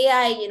even the day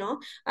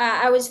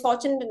I was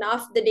fortunate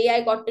enough, the day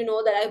I got to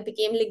know that I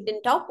became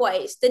LinkedIn top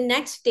wise, the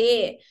next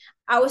day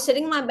I was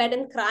sitting in my bed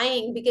and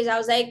crying because I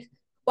was like,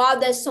 wow,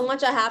 there's so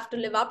much I have to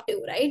live up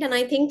to, right? And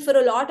I think for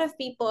a lot of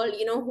people,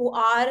 who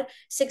are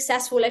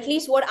successful, at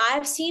least what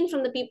I've seen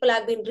from the people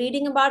I've been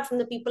reading about, from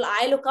the people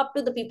I look up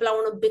to, the people I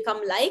want to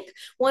become like,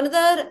 one of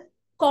the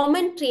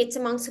common traits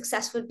among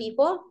successful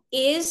people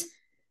is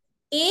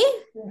a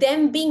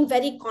them being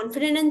very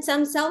confident in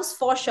themselves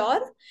for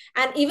sure,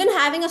 and even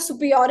having a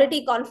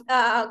superiority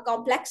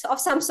complex of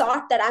some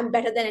sort, that I'm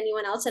better than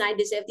anyone else and I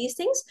deserve these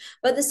things.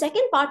 But the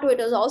second part to it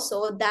is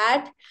also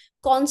that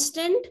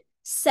constant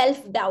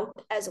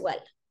self-doubt as well,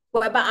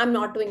 whereby I'm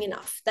not doing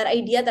enough, that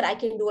idea that I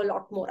can do a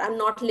lot more, I'm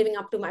not living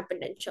up to my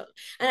potential.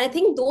 And I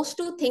think those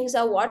two things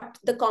are what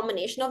the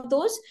combination of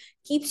those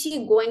keeps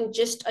you going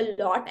just a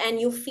lot, and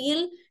you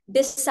feel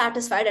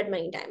dissatisfied at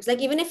many times. Like,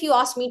 even if you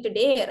ask me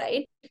today,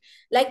 right,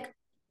 like,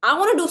 I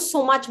want to do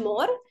so much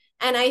more,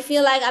 and I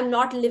feel like I'm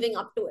not living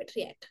up to it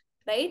yet,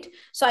 right?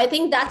 So I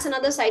think that's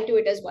another side to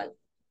it as well.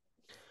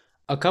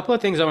 a couple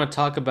of things I want to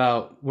talk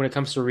about when it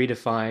comes to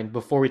redefine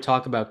before we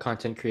talk about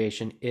content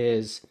creation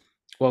is,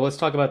 well, let's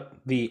talk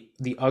about the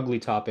ugly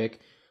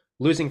topic,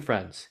 losing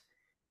friends.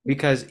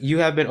 Because you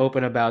have been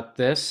open about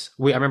this.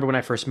 I remember when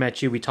I first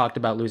met you, we talked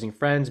about losing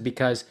friends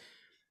because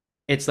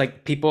it's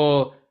like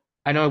people.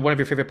 I know one of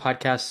your favorite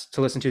podcasts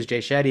to listen to is Jay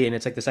Shetty, and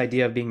it's like this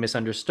idea of being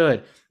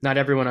misunderstood. Not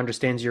everyone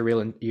understands your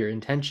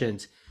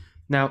intentions.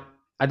 Now,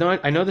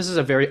 I know this is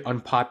a very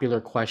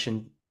unpopular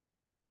question,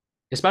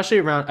 especially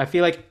around. I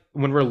feel like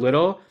when we're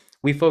little,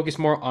 we focus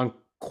more on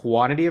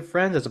quantity of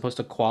friends as opposed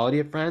to quality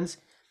of friends,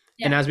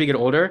 and Yeah. as we get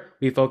older,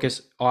 we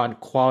focus on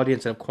quality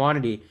instead of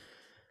quantity.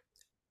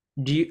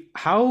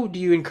 How do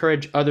you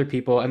encourage other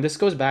people, and this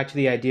goes back to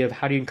the idea of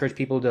how do you encourage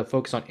people to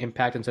focus on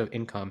impact instead of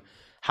income?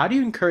 How do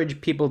you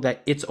encourage people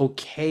that it's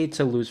okay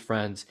to lose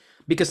friends?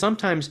 Because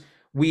sometimes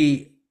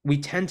we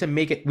tend to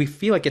make it, we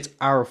feel like it's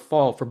our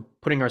fault for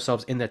putting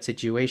ourselves in that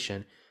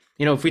situation.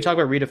 If we talk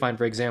about Redefine,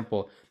 for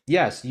example,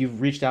 yes, you've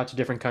reached out to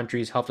different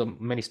countries, helped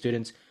many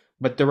students,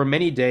 but there were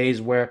many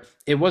days where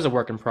it was a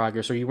work in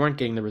progress or you weren't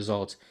getting the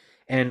results.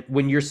 And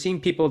when you're seeing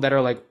people that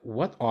are like,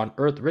 what on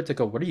earth,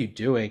 Ritika, what are you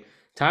doing?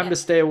 Time Yeah. to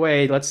stay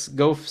away. Let's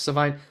go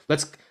survive.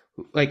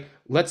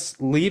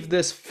 Let's leave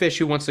this fish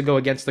who wants to go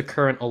against the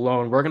current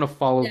alone. We're gonna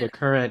follow Yeah. the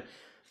current.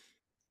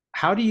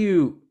 How do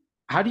you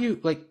how do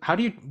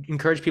you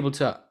encourage people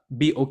to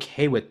be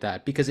okay with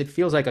that? Because it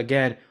feels like,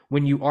 again,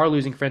 when you are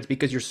losing friends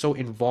because you're so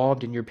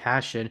involved in your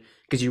passion,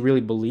 because you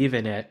really believe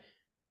in it,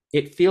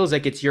 it feels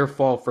like it's your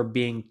fault for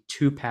being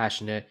too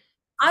passionate.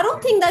 I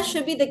don't think that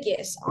should be the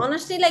case.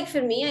 Honestly, like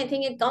for me, I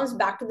think it comes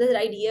back to the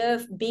idea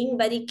of being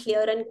very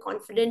clear and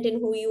confident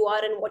in who you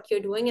are and what you're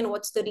doing and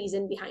what's the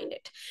reason behind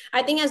it.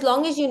 I think as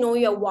long as you know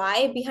your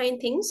why behind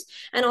things,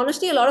 and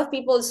honestly, a lot of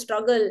people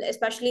struggle,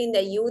 especially in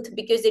their youth,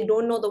 because they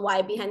don't know the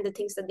why behind the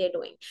things that they're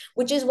doing,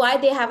 which is why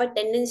they have a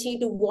tendency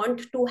to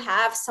want to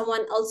have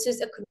someone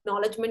else's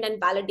acknowledgement and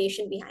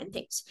validation behind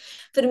things.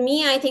 For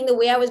me, I think the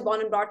way I was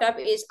born and brought up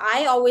is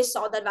I always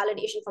saw that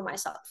validation for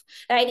myself,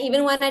 right?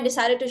 Even when I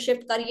decided to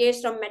shift careers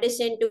from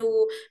medicine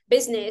to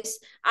business,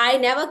 I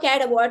never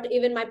cared about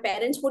even my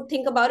parents would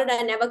think about it.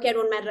 I never cared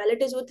what my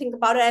relatives would think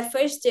about it. I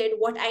first did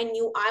what I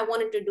knew I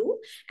wanted to do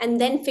and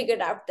then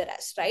figured out the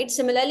rest, right?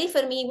 Similarly,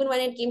 for me, even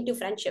when it came to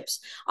friendships,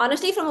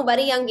 honestly, from a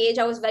very young age,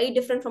 I was very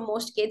different from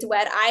most kids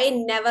where I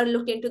never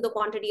looked into the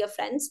quantity of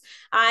friends.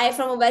 I,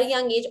 from a very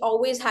young age,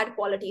 always had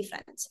quality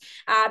friends.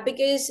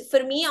 Because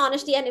for me,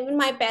 honestly, and even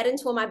my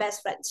parents were my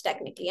best friends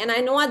technically. And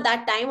I know at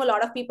that time, a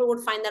lot of people would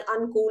find that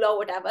uncool or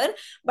whatever,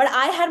 but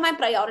I had my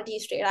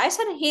priorities straight. I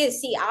said, hey,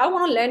 see, I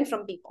want to learn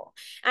from people.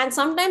 And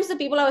sometimes the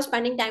people I was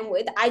spending time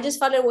with, I just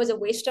felt it was a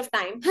waste of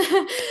time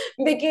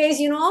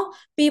because,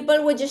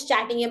 people were just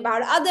chatting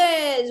about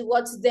others,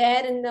 what's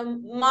there in the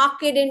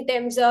market in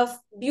terms of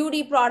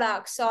beauty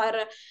products, or,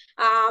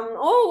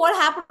 oh, what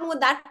happened with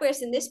that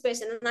person, this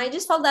person. And I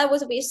just felt that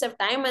was a waste of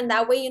time. And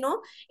that way,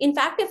 in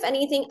fact, if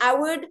anything, I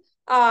would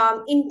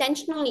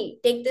intentionally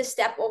take this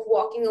step of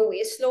walking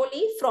away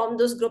slowly from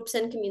those groups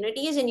and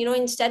communities, and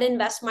instead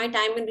invest my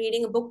time in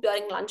reading a book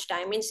during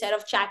lunchtime instead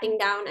of chatting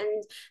down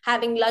and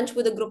having lunch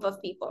with a group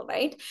of people,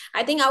 right?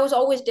 I think I was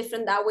always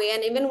different that way.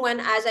 And even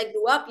when as I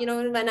grew up,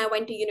 when I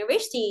went to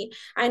university,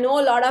 I know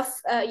a lot of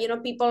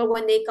people,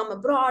 when they come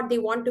abroad, they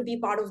want to be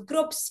part of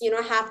groups,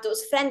 have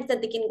those friends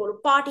that they can go to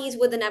parties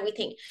with and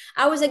everything.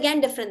 I was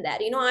again different there.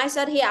 I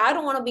said, hey, I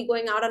don't want to be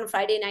going out on a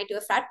Friday night to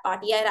a frat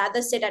party. I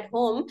rather sit at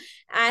home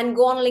and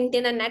go on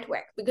LinkedIn and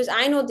network, because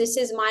I know this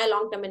is my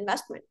long-term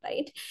investment,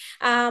 right?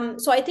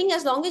 So I think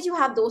as long as you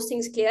have those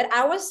things clear,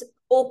 I was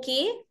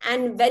okay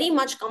and very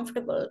much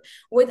comfortable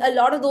with a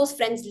lot of those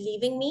friends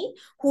leaving me,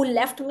 who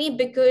left me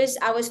because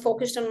I was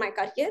focused on my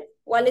career.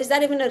 Well, is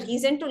that even a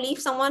reason to leave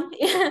someone?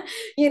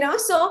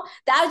 So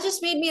that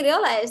just made me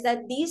realize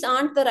that these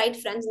aren't the right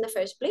friends in the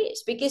first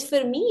place. Because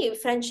for me,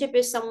 friendship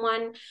is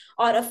someone,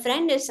 or a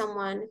friend is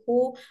someone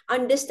who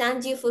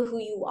understands you for who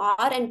you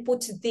are and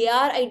puts their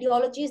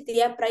ideologies,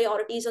 their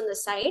priorities on the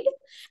side,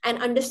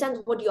 and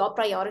understands what your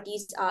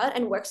priorities are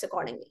and works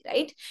accordingly,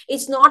 right?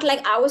 It's not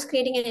like I was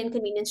creating an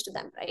inconvenience to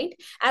them, right?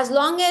 As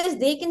long as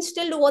they can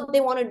still do what they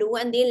want to do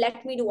and they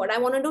let me do what I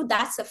want to do,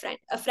 that's a friend.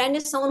 A friend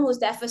is someone who's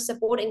there for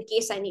support in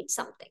case I need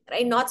something,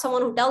 right? Not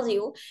someone who tells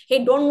you,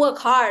 hey, don't work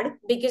hard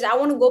because I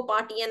want to go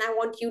party and I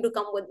want you to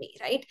come with me,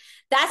 right?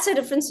 That's a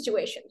different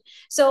situation.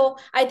 So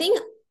I think,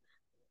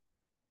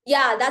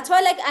 yeah, that's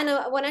why, like,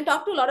 and when I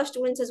talk to a lot of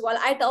students as well,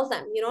 I tell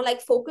them,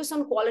 like, focus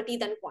on quality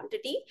than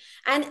quantity.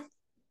 And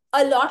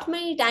a lot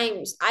many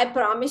times, I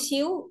promise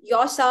you,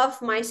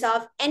 yourself,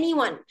 myself,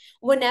 anyone,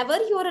 whenever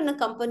you're in a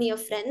company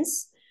of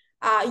friends,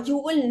 you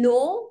will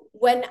know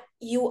when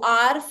you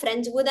are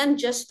friends with them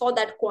just for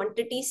that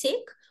quantity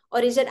sake, or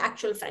is it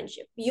actual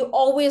friendship. You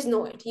always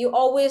know it. You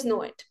always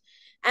know it.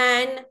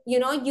 And you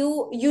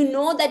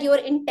know that you're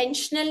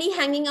intentionally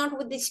hanging out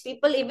with these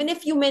people, even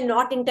if you may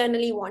not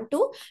internally want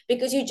to,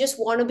 because you just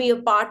want to be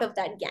a part of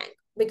that gang,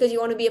 because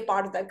you want to be a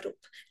part of that group,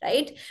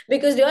 right?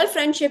 Because real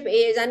friendship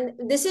is, and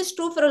this is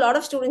true for a lot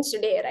of students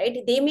today, right?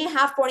 They may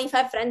have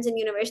 25 friends in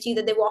university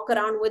that they walk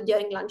around with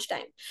during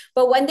lunchtime,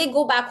 but when they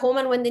go back home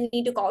and when they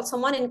need to call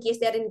someone in case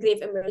they're in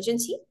grave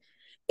emergency,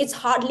 it's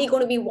hardly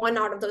going to be one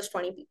out of those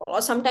 20 people,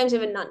 or sometimes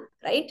even none,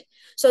 right?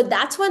 So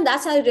that's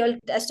a real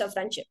test of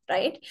friendship,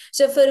 right?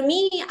 So for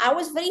me, I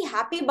was very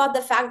happy about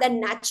the fact that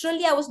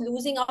naturally I was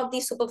losing out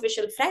these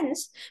superficial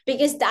friends,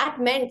 because that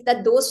meant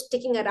that those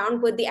sticking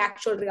around were the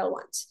actual real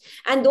ones.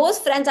 And those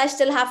friends I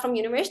still have from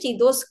university,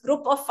 those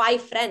group of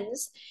 5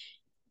 friends,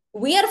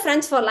 we are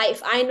friends for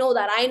life. I know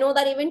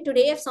that even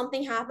today, if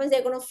something happens,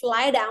 they're going to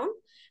fly down,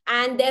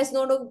 and there's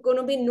no going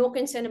to be no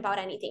concern about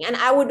anything, and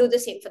I would do the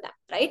same for them,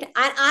 right? And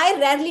I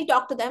rarely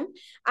talk to them.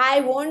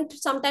 I won't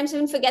sometimes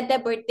even forget their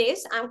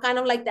birthdays. I'm kind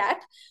of like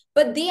that,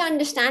 but they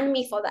understand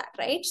me for that,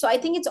 right? So I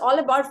think it's all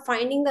about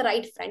finding the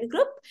right friend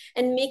group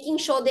and making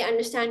sure they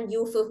understand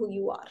you for who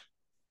you are.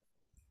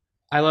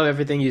 I love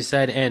everything you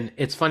said. And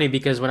it's funny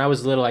because when I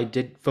was little, I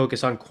did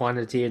focus on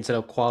quantity instead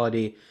of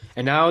quality.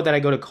 And now that I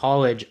go to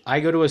college,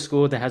 I go to a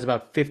school that has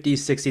about 50,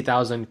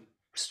 60,000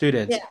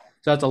 students. Yeah.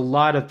 So that's a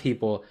lot of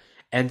people.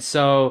 And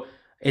so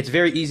it's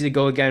very easy to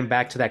go again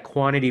back to that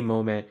quantity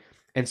moment.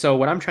 And so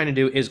what I'm trying to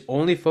do is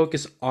only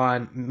focus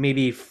on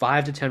maybe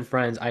 5 to 10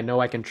 friends I know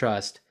I can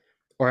trust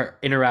or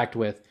interact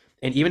with.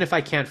 And even if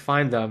I can't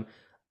find them,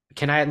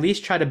 can I at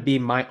least try to be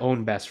my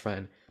own best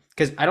friend?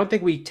 Because I don't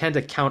think we tend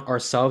to count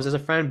ourselves as a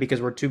friend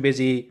because we're too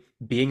busy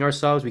being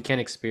ourselves. We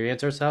can't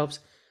experience ourselves.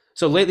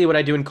 So lately, what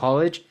I do in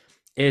college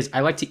is I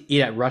like to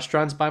eat at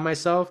restaurants by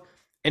myself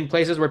in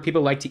places where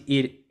people like to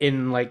eat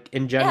in like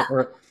in Yeah, general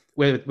or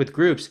with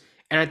groups.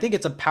 And I think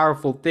it's a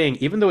powerful thing,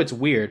 even though it's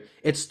weird.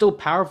 It's still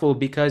powerful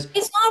because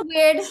it's not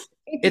weird. It's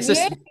it's this.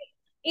 weird.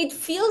 It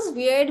feels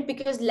weird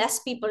because less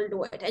people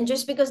do it. And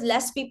just because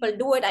less people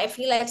do it, I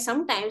feel like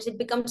sometimes it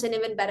becomes an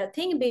even better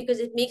thing because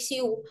it makes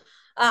you.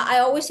 I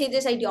always say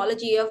this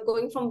ideology of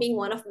going from being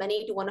one of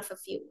many to one of a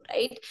few,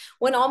 right?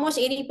 When almost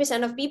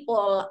 80% of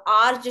people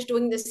are just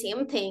doing the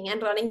same thing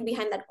and running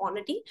behind that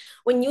quantity,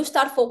 when you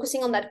start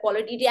focusing on that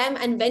quality time,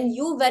 and when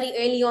you very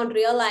early on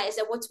realize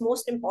that what's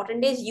most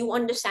important is you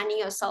understanding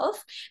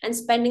yourself and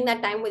spending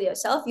that time with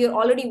yourself, you're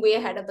already way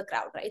ahead of the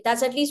crowd, right?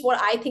 That's at least what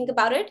I think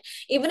about it.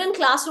 Even in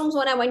classrooms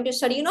when I went to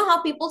study, you know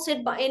how people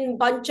sit in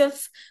bunch of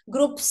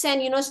groups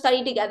and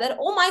study together.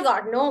 Oh my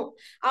god, no.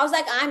 I was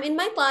like, I'm in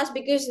my class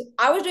because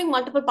I was doing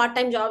multiple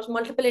part-time jobs,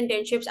 multiple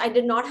internships. I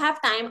did not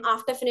have time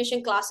after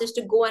finishing classes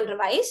to go and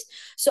revise.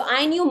 So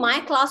I knew my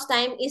class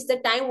time is the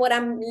time where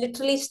I'm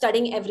literally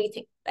studying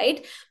everything,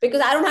 right?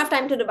 Because I don't have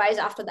time to revise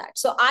after that.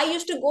 So I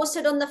used to go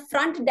sit on the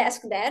front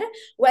desk there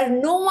where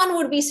no one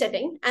would be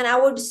sitting, and I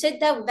would sit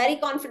there very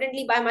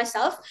confidently by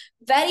myself,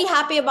 very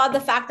happy about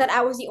the fact that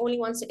I was the only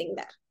one sitting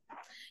there,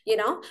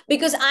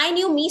 because I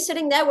knew me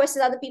sitting there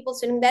versus other people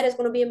sitting there is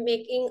going to be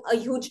making a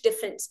huge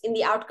difference in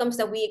the outcomes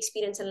that we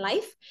experience in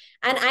life.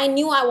 And I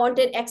knew I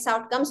wanted X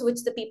outcomes,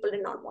 which the people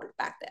did not want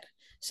back there.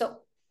 So,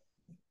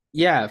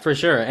 Yeah, for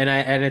sure. And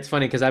it's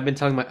funny because I've been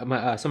telling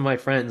some of my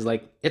friends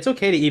like it's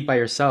okay to eat by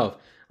yourself.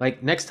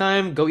 Like next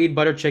time, go eat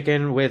butter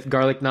chicken with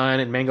garlic naan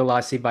and mango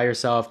lassi by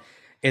yourself.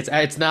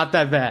 It's not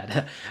that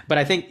bad. But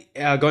I think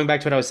going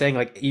back to what I was saying,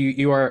 like you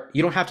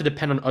don't have to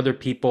depend on other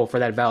people for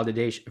that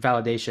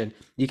validation.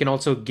 You can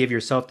also give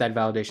yourself that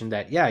validation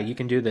that yeah, you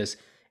can do this.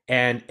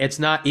 And it's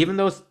not even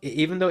though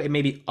it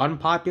may be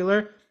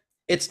unpopular,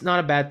 it's not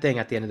a bad thing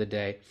at the end of the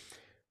day.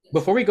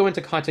 Before we go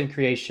into content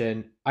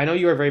creation, I know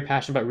you are very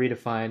passionate about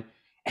Redefine.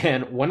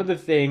 And one of the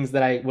things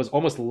that I was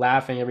almost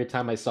laughing every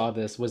time I saw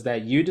this was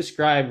that you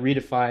described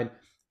Redefine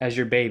as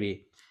your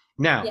baby.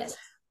 Now, yes,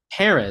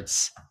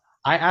 parents,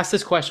 I ask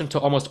this question to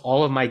almost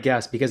all of my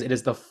guests because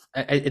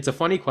it's a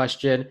funny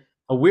question,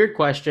 a weird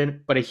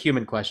question, but a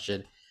human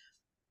question.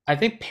 I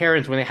think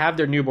parents, when they have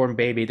their newborn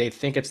baby, they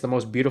think it's the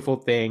most beautiful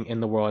thing in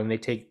the world and they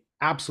take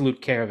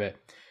absolute care of it.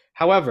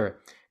 However,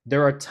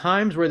 there are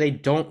times where they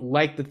don't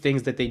like the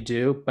things that they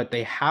do, but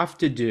they have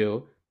to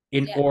do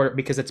in yeah, order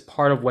because it's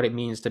part of what it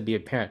means to be a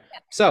parent.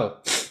 So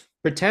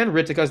pretend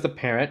Ritika is the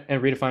parent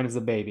and Redefine is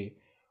the baby.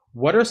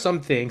 What are some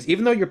things,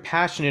 even though you're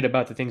passionate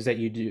about the things that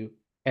you do,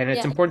 and it's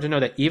yeah. important to know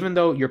that even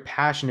though you're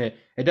passionate,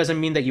 it doesn't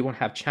mean that you won't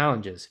have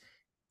challenges.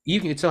 You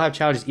can still have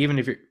challenges even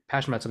if you're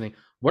passionate about something.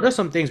 What are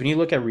some things when you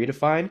look at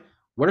Redefine?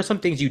 What are some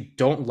things you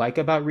don't like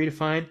about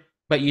Redefine,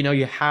 but you know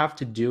you have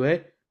to do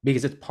it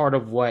because it's part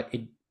of what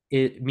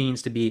it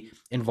means to be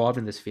involved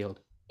in this field?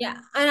 Yeah,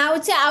 and I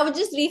would say I would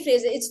just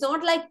rephrase it. It's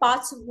not like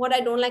parts of what I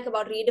don't like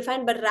about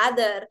Redefine, but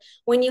rather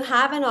when you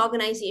have an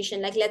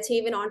organization, like let's say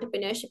even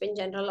entrepreneurship in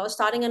general or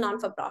starting a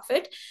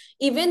non-for-profit,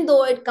 even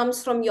though it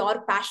comes from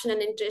your passion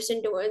and interest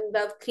into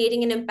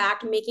creating an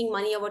impact, making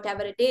money or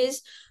whatever it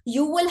is,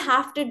 you will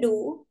have to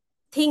do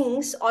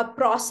things or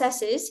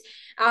processes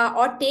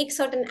or take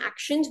certain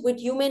actions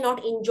which you may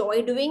not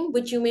enjoy doing,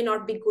 which you may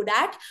not be good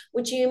at,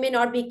 which you may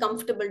not be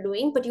comfortable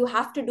doing, but you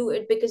have to do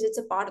it because it's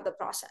a part of the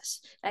process,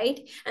 right?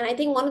 And I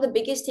think one of the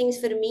biggest things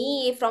for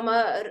me from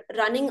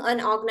running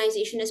an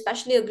organization,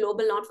 especially a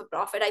global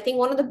not-for-profit, I think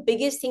one of the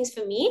biggest things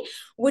for me,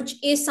 which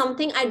is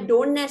something I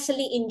don't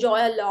necessarily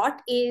enjoy a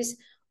lot, is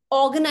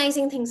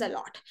organizing things a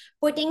lot,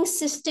 putting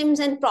systems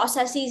and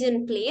processes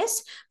in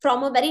place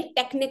from a very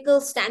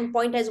technical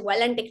standpoint as well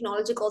and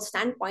technological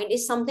standpoint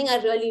is something I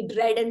really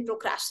dread and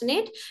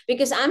procrastinate,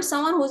 because I'm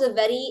someone who's a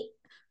very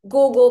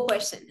go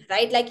person,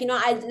 right? Like,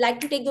 I like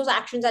to take those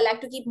actions, I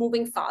like to keep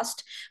moving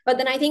fast. But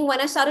then I think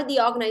when I started the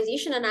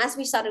organization and as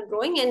we started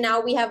growing, and now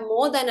we have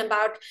more than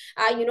about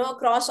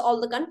across all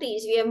the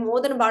countries, we have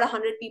more than about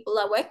 100 people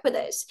that work with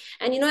us.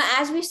 And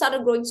as we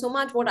started growing so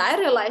much, what I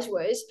realized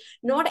was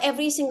not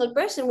every single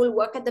person will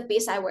work at the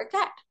pace I work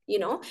at.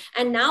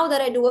 And now that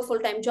I do a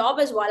full-time job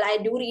as well, I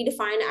do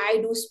Redefine, I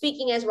do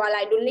speaking as well,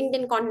 I do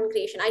LinkedIn content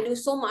creation, I do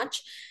so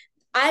much.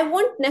 I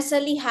won't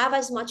necessarily have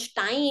as much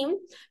time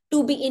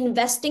to be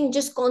investing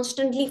just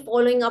constantly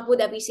following up with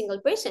every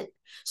single person.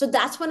 So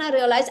that's when I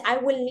realized I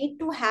will need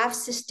to have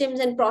systems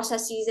and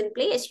processes in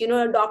place,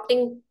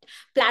 adopting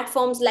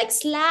platforms like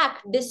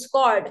Slack,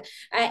 Discord,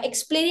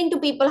 explaining to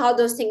people how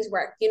those things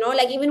work.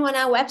 Like even when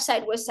our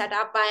website was set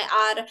up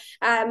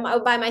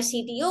by my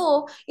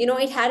CTO,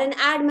 it had an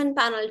admin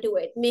panel to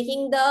it,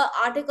 making the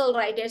article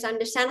writers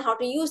understand how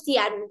to use the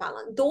admin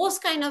panel. Those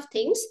kind of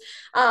things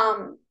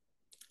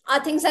are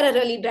things that I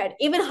really dread.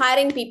 Even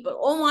hiring people.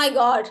 Oh my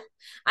God.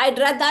 I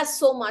dread that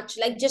so much,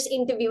 like just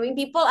interviewing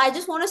people. I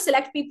just want to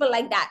select people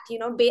like that,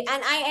 and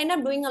I end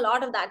up doing a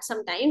lot of that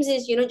sometimes,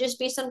 is, just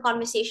based on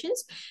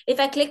conversations. If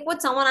I click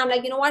with someone, I'm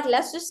like, you know what,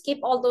 let's just skip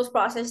all those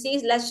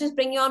processes. Let's just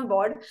bring you on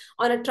board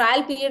on a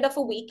trial period of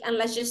a week, and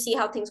let's just see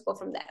how things go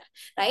from there.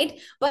 Right.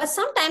 But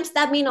sometimes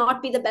that may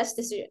not be the best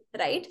decision.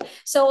 Right.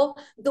 So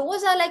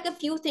those are like a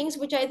few things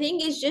which I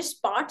think is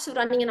just parts of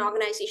running an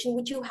organization,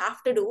 which you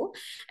have to do,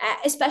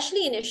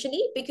 especially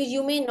initially, because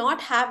you may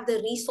not have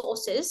the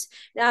resources,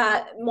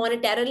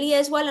 monetarily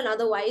as well and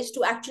otherwise,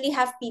 to actually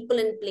have people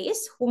in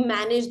place who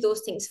manage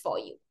those things for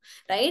you.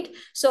 Right.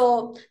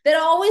 So there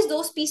are always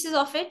those pieces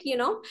of it,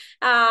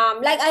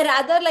 like I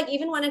rather, like,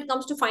 even when it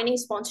comes to finding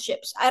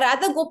sponsorships, I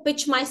rather go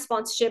pitch my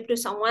sponsorship to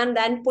someone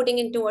than putting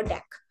into a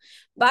deck.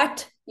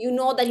 But you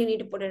know that you need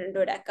to put it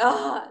into a deck.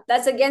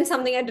 That's again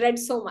something I dread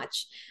so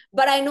much.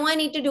 But I know I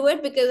need to do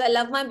it because I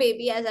love my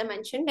baby, as I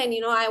mentioned, and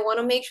I want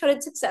to make sure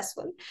it's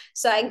successful.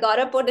 So I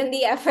gotta put in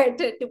the effort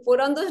to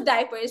put on those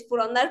diapers, put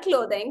on that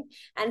clothing,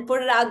 and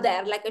put it out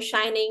there like a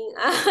shining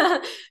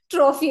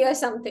trophy or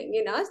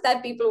something,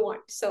 that people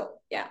want. So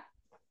yeah.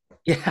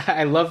 Yeah,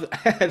 I love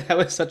that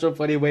was such a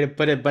funny way to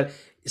put it. But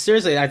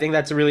seriously, I think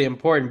that's really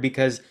important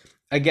because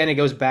again, it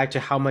goes back to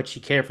how much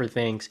you care for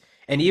things.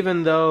 And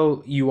even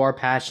though you are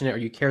passionate or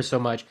you care so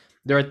much,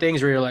 there are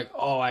things where you're like,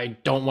 oh, I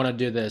don't want to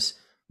do this,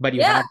 but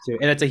you Yeah. have to.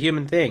 And it's a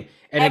human thing.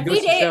 And it Every goes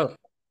to day. show.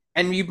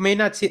 And you may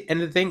not see,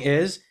 and the thing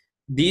is,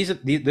 this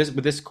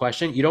with this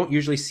question, you don't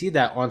usually see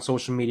that on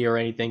social media or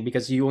anything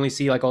because you only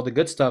see like all the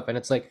good stuff. And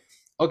it's like,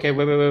 okay,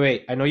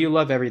 wait. I know you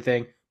love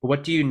everything, but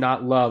what do you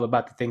not love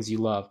about the things you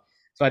love?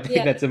 So I think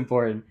Yeah. that's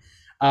important.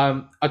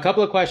 A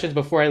couple of questions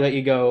before I let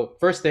you go.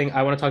 First thing,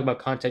 I want to talk about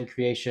content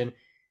creation.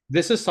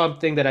 This is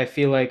something that I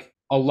feel like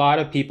a lot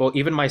of people,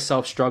 even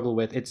myself, struggle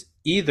with. It's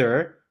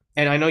either,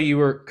 and I know you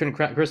were,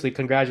 firstly,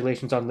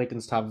 congratulations on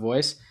LinkedIn's top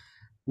voice.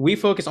 We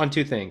focus on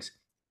two things.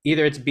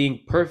 Either it's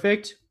being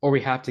perfect or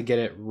we have to get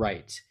it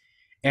right.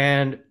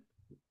 And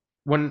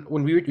when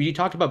we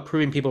talked about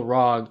proving people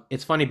wrong,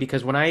 it's funny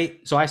because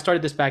I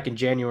started this back in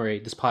January,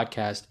 this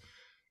podcast,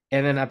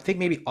 and then I think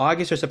maybe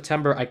August or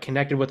September, I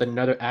connected with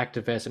another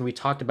activist and we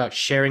talked about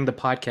sharing the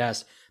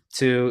podcast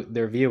to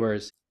their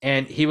viewers.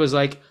 And he was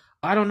like,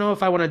 I don't know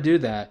if I want to do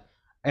that.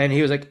 And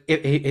he was like,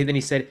 and then he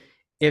said,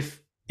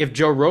 if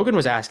Joe Rogan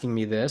was asking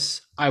me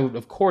this, I would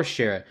of course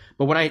share it.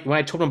 But when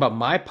I told him about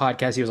my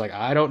podcast, he was like,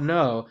 I don't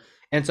know.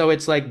 And so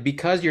it's like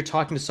because you're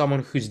talking to someone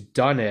who's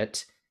done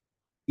it,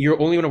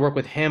 you're only going to work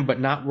with him, but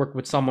not work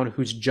with someone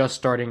who's just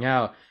starting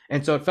out.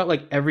 And so it felt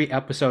like every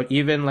episode,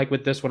 even like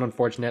with this one,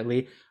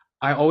 unfortunately,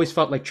 I always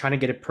felt like trying to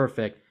get it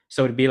perfect.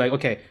 So it'd be like,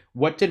 okay,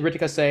 what did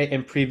Ritika say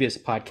in previous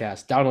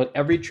podcasts? Download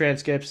every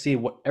transcript, see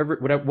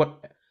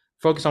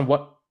focus on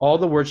what all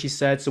the words she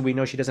said, so we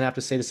know she doesn't have to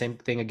say the same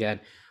thing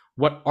again.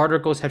 What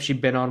articles have she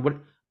been on? What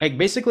like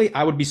basically,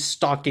 I would be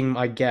stalking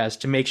my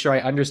guests to make sure I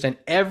understand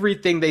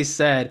everything they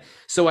said,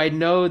 so I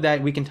know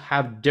that we can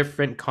have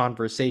different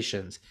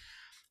conversations.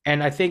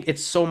 And I think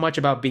it's so much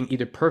about being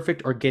either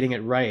perfect or getting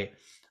it right.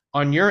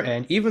 On your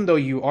end, even though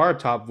you are a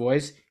top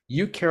voice,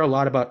 you care a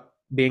lot about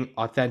being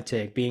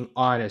authentic, being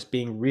honest,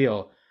 being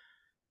real.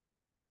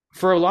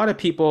 For a lot of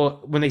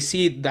people, when they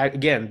see that,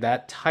 again,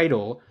 that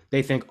title,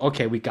 they think,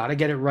 okay, we got to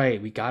get it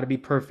right. We got to be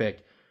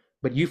perfect.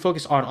 But you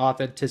focus on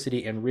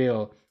authenticity and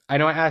real. I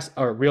know I asked,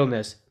 or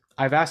realness.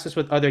 I've asked this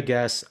with other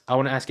guests. I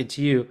want to ask it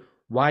to you.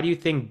 Why do you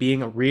think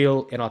being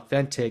real and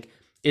authentic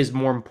is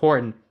more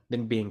important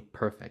than being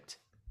perfect?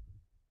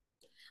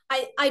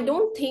 I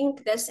don't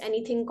think there's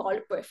anything called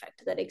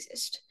perfect that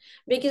exists,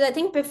 because I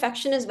think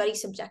perfection is very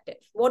subjective.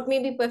 What may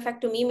be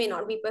perfect to me may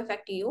not be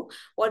perfect to you.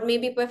 What may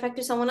be perfect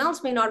to someone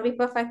else may not be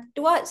perfect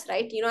to us,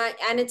 right?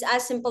 And it's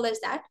as simple as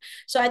that.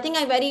 So I think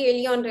I very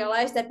early on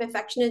realized that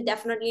perfection is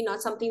definitely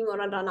not something we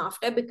want to run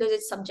after, because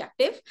it's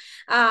subjective.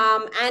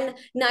 And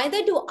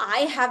neither do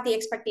I have the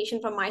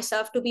expectation from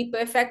myself to be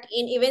perfect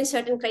in even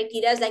certain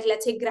criteria, like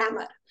let's say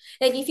grammar.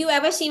 Like if you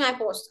ever see my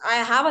post, I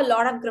have a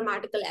lot of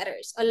grammatical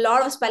errors, a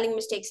lot of spelling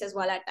mistakes as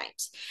well at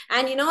times.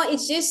 And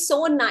it's just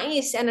so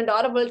nice and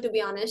adorable, to be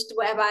honest,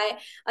 whereby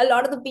a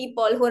lot of the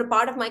people who are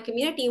part of my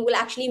community will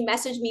actually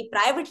message me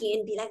privately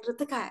and be like,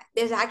 Ritika,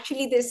 there's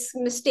actually this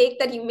mistake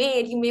that you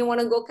made. You may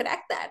want to go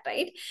correct that,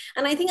 right?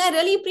 And I think I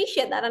really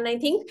appreciate that. And I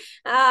think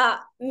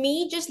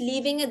me just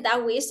leaving it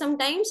that way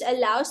sometimes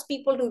allows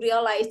people to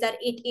realize that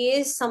it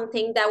is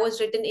something that was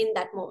written in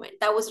that moment,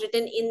 that was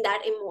written in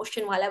that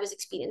emotion while I was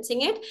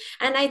experiencing it.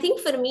 And I think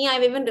for me,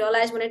 I've even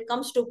realized when it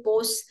comes to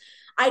posts,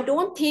 I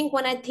don't think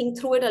when I think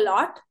through it a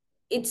lot,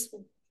 it's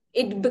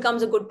it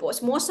becomes a good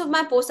post. Most of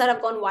my posts that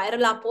have gone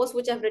viral are posts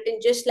which I've written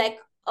just like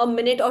a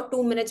minute or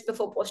 2 minutes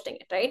before posting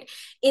it, right?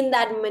 In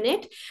that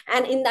minute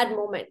and in that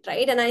moment,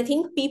 right? And I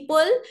think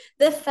people,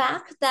 the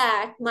fact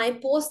that my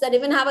posts that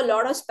even have a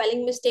lot of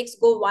spelling mistakes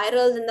go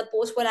viral in the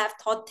post where I've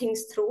thought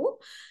things through,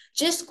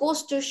 just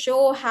goes to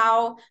show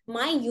how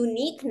my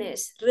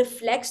uniqueness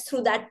reflects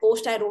through that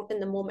post I wrote in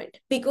the moment,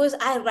 because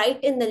I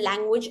write in the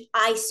language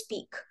I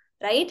speak,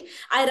 right?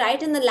 I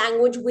write in the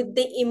language with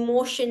the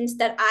emotions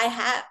that I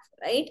have,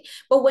 right?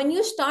 But when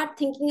you start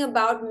thinking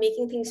about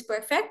making things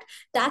perfect,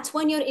 that's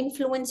when you're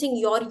influencing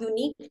your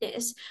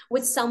uniqueness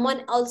with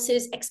someone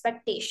else's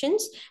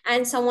expectations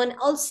and someone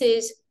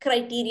else's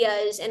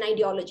criterias and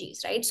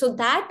ideologies, right? So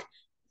that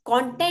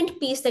content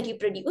piece that you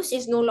produce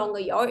is no longer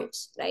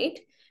yours, right?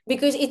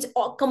 Because it's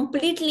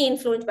completely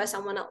influenced by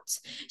someone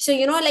else. So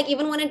like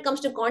even when it comes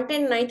to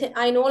content, and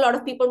I know a lot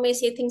of people may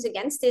say things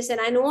against this,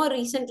 and I know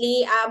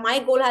recently my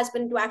goal has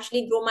been to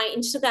actually grow my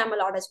Instagram a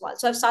lot as well.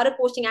 So I've started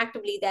posting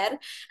actively there,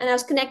 and I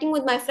was connecting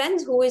with my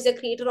friends who is a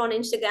creator on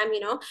Instagram,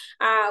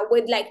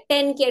 with like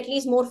 10K at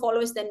least more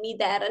followers than me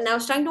there, and I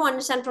was trying to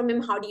understand from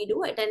him, how do you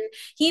do it? And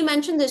he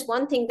mentioned this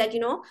one thing that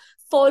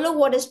follow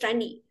what is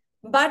trendy.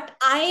 But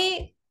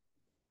I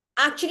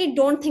actually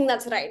don't think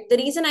that's right. The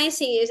reason I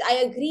say is I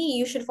agree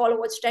you should follow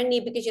what's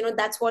trendy, because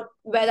that's what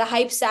where the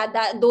hype's at,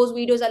 that those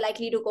videos are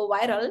likely to go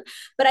viral.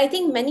 But I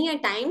think many a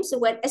times,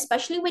 when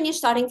especially when you're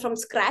starting from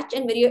scratch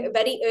and very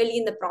very early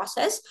in the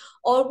process,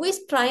 always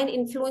try and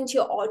influence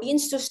your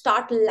audience to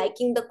start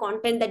liking the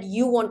content that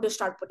you want to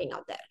start putting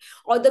out there,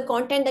 or the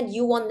content that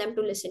you want them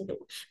to listen to.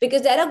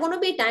 Because there are going to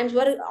be times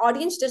where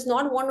audience does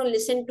not want to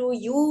listen to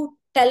you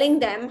telling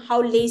them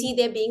how lazy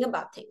they're being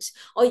about things,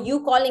 or you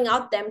calling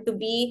out them to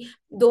be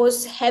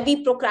those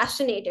heavy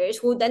procrastinators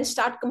who then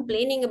start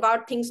complaining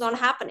about things not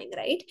happening,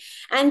 right?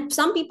 And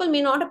some people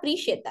may not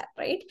appreciate that,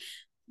 right?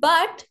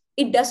 But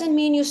it doesn't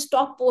mean you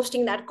stop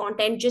posting that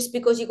content just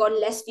because you got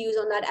less views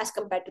on that as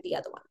compared to the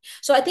other one.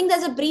 So I think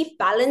there's a brief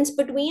balance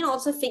between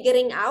also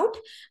figuring out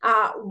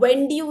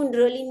when do you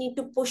really need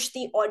to push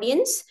the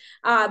audience,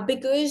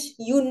 because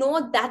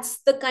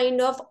that's the kind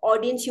of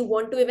audience you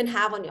want to even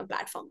have on your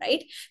platform,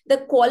 right? The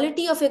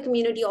quality of your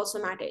community also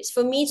matters.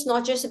 For me, it's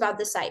not just about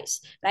the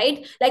size,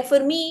 right? Like for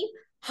me,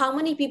 how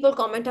many people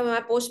comment on my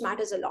post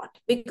matters a lot,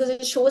 because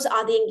it shows,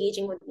 are they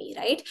engaging with me,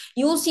 right?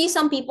 You'll see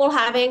some people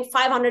having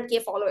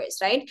 500K followers,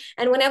 right?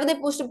 And whenever they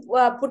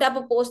put up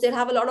a post, they'll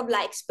have a lot of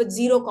likes but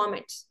zero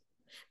comments.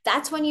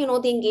 That's when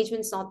the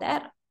engagement's not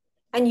there.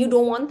 And you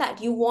don't want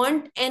that. You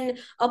want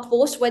a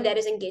post where there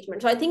is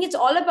engagement. So I think it's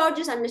all about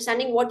just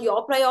understanding what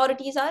your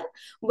priorities are,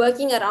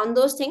 working around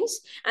those things.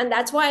 And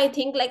that's why I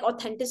think like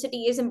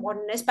authenticity is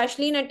important,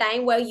 especially in a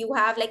time where you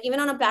have, like, even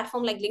on a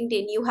platform like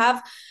LinkedIn, you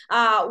have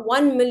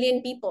 1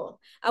 million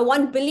people,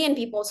 1 billion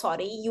people,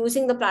 sorry,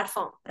 using the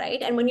platform,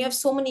 right? And when you have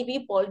so many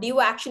people, do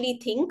you actually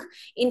think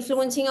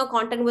influencing your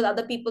content with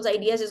other people's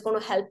ideas is going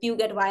to help you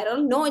get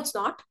viral? No, it's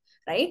not,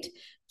 right?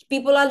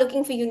 People are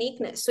looking for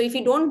uniqueness. So if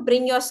you don't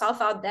bring yourself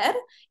out there,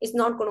 it's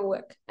not going to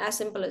work. As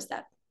simple as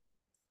that.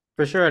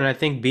 For sure, and I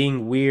think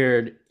being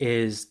weird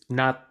is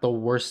not the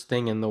worst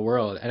thing in the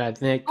world. And I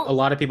think a Oh,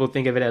 lot of people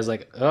think of it as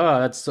like,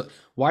 oh,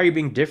 why are you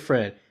being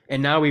different?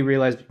 And now we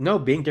realize, no,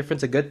 being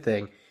different's a good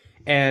thing.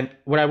 And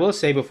what I will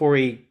say before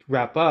we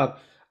wrap up,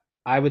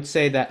 I would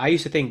say that I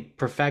used to think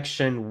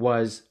perfection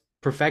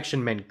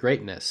meant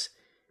greatness,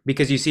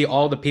 because you see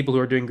all the people who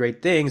are doing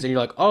great things and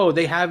you're like, oh,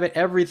 they have it,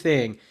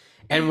 everything.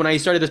 And when I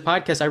started this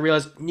podcast, I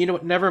realized, you know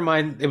what, never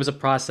mind, it was a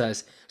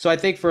process. So I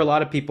think for a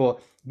lot of people,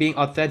 being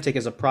authentic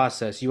is a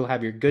process. You'll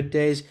have your good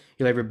days,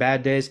 you'll have your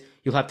bad days,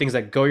 you'll have things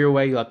that go your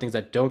way, you'll have things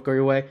that don't go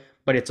your way,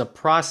 but it's a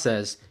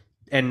process.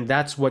 And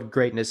that's what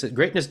greatness is.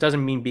 Greatness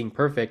doesn't mean being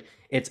perfect.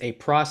 It's a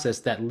process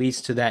that leads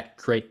to that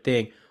great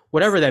thing,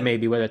 whatever that may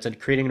be, whether it's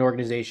creating an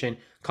organization,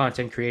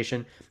 content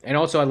creation, and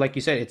also, like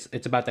you said,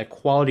 it's about that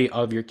quality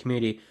of your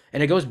community,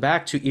 and it goes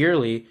back to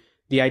early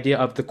the idea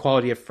of the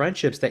quality of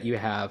friendships that you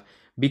have,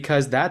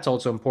 because that's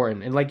also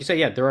important. And like you said,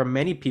 yeah, there are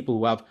many people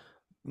who have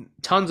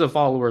tons of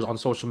followers on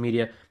social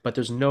media, but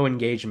there's no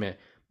engagement.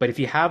 But if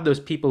you have those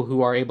people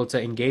who are able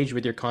to engage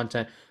with your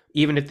content,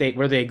 even if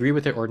whether they agree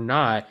with it or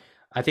not,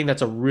 I think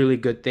that's a really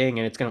good thing,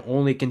 and it's going to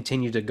only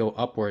continue to go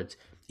upwards.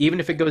 Even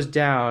if it goes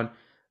down,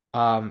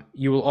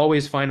 you will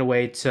always find a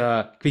way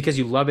to, because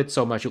you love it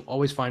so much, you'll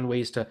always find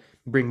ways to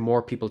bring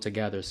more people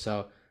together.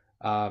 So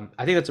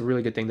I think that's a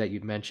really good thing that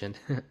you mentioned.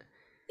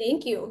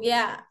 thank you.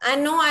 Yeah.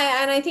 And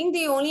I think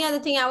the only other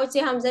thing I would say,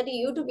 Hamza, to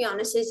you, to be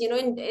honest, is,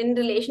 in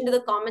relation to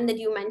the comment that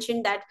you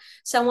mentioned that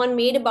someone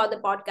made about the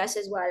podcast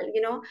as well,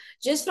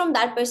 just from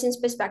that person's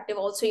perspective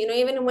also,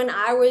 even when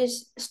I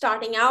was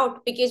starting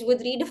out, because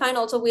with Redefine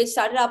also, we had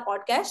started our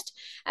podcast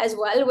as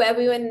well, where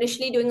we were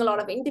initially doing a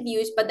lot of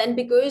interviews, but then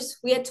because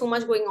we had so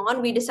much going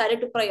on, we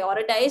decided to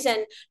prioritize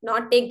and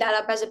not take that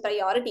up as a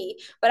priority.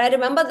 But I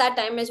remember that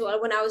time as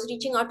well, when I was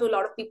reaching out to a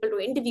lot of people to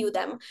interview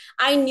them,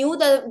 I knew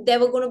that there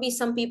were going to be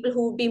some people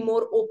who would be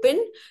more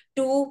open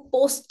to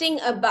posting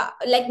about,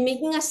 like,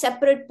 making a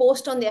separate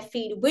post on their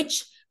feed,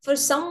 which for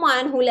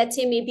someone who, let's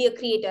say, maybe a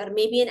creator,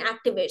 maybe an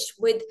activist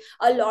with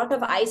a lot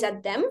of eyes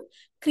at them,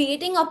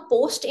 creating a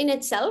post in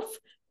itself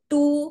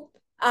to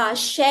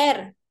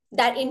share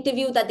that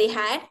interview that they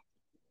had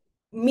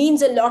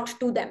means a lot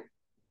to them,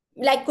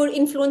 like could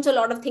influence a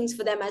lot of things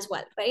for them as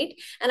well, right?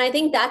 And I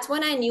think that's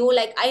when I knew,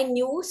 like, I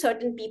knew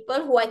certain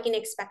people who I can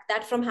expect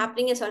that from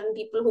happening, and certain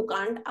people who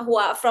can't, who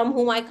are from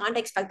whom I can't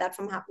expect that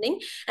from happening.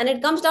 And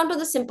it comes down to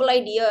the simple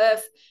idea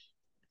of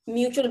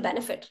mutual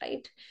benefit,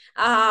 right?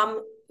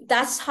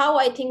 that's how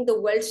I think the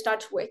world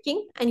starts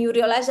working. And you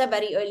realize that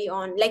very early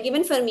on. Like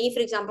even for me,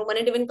 for example, when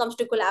it even comes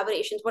to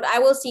collaborations, what I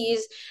will see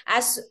is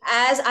as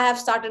I have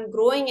started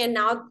growing, and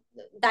now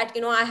that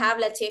I have,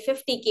 let's say,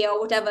 50K or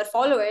whatever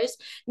followers,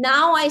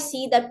 now I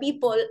see that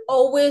people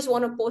always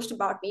want to post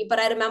about me. But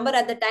I remember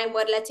at the time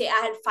where, let's say, I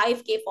had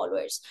 5K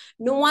followers,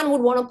 no one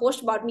would want to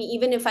post about me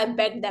even if I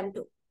begged them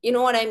to. You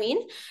know what I mean?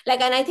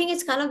 Like, and I think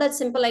it's kind of that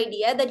simple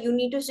idea that you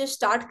need to just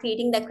start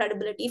creating that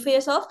credibility for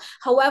yourself.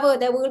 However,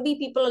 there will be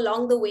people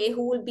along the way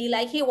who will be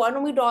like, hey, why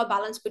don't we draw a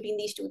balance between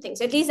these two things?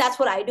 At least that's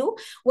what I do.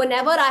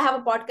 Whenever I have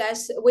a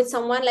podcast with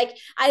someone, like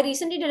I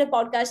recently did a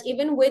podcast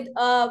even with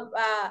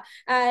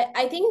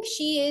I think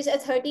she is a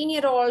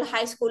 13-year-old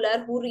high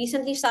schooler who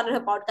recently started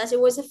her podcast.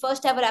 It was the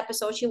first ever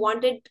episode. She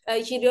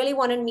really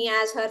wanted me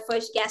as her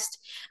first guest.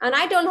 And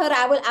I told her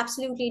I will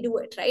absolutely do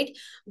it, right?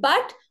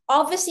 But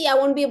obviously I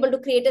won't be able to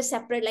create a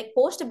separate like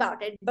post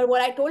about it. But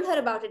what I told her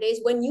about it is,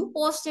 when you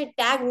post it,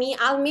 tag me,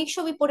 I'll make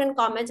sure we put in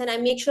comments, and I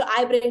make sure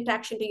I bring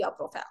traction to your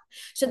profile.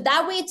 So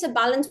that way it's a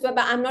balance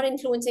whereby I'm not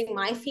influencing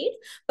my feed,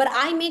 but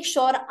I make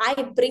sure I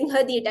bring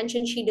her the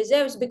attention she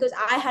deserves, because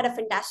I had a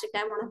fantastic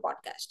time on a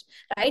podcast,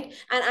 right?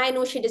 And I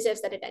know she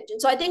deserves that attention.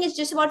 So I think it's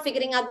just about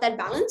figuring out that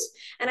balance.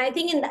 And I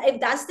think if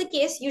that's the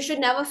case, you should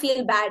never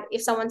feel bad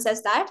if someone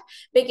says that,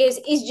 because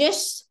it's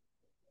just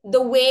the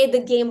way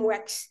the game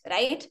works,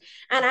 right?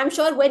 And I'm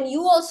sure when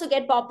you also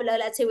get popular,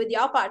 let's say with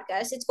your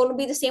podcast, it's going to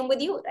be the same with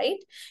you, right?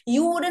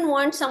 You wouldn't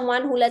want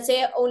someone who, let's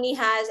say, only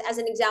has, as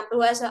an example,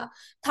 who has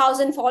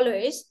 1,000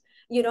 followers.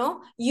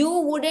 You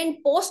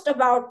wouldn't post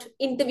about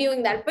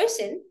interviewing that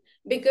person,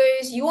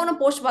 because you want to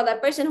post about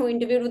that person who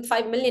interviewed with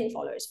 5 million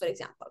followers, for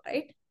example,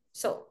 right?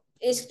 So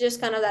it's just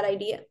kind of that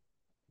idea.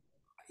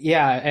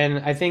 Yeah, and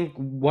I think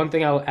one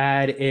thing I'll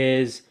add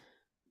is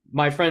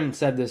my friend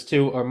said this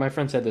too, or my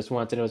friend said this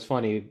once, and it was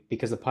funny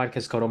because the podcast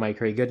is called "Oh My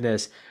Curry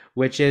Goodness,"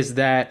 which is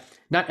that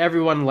not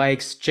everyone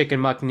likes chicken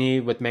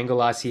makhni with mango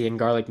lassi and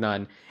garlic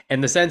naan, in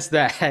the sense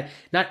that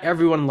not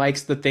everyone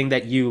likes the thing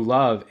that you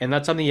love, and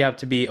that's something you have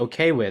to be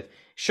okay with.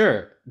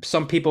 Sure,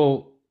 some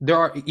people there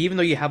are, even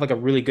though you have like a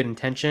really good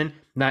intention,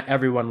 not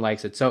everyone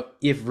likes it. So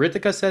if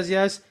Ritika says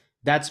yes,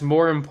 that's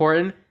more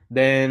important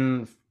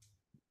than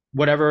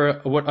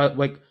whatever what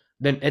like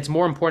then it's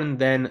more important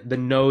than the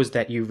no's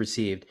that you've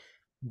received.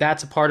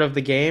 That's a part of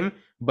the game,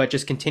 but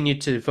just continue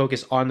to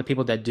focus on the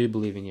people that do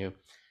believe in you.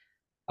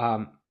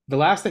 The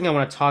last thing I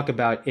want to talk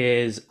about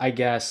is, I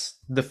guess,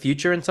 the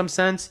future in some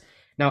sense.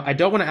 Now, I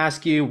don't want to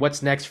ask you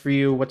what's next for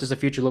you. What does the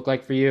future look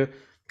like for you?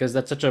 Because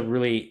that's such a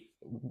really,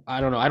 I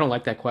don't know, I don't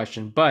like that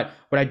question. But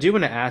what I do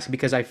want to ask,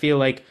 because I feel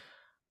like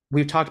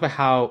we've talked about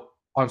how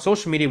on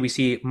social media we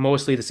see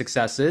mostly the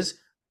successes,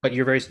 but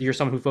you're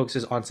someone who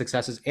focuses on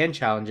successes and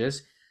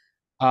challenges.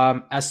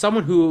 As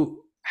someone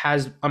who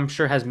I'm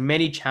sure has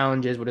many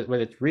challenges,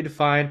 whether it's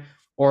redefined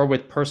or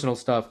with personal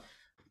stuff,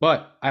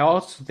 but I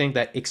also think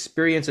that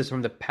experiences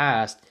from the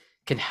past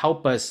can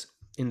help us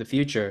in the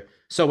future.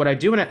 So what I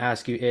do want to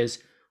ask you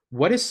is,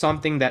 what is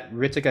something that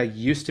Ritika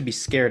used to be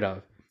scared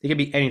of? It could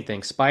be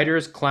anything: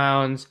 spiders,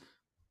 clowns,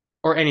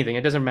 or anything.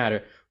 It doesn't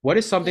matter. What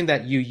is something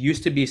that you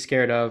used to be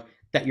scared of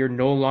that you're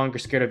no longer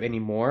scared of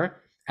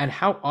anymore? And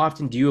how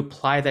often do you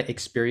apply that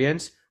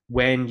experience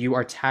when you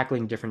are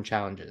tackling different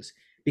challenges?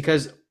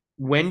 Because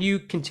when you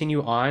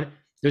continue on,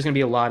 there's going to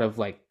be a lot of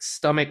like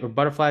stomach or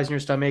butterflies in your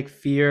stomach,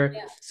 fear,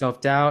 Yeah.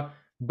 self doubt.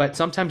 But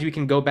sometimes we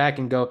can go back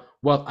and go,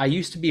 well, I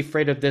used to be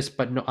afraid of this,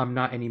 but no, I'm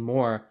not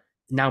anymore.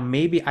 Now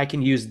maybe I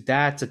can use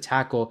that to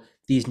tackle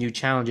these new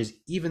challenges,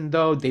 even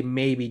though they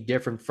may be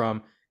different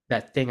from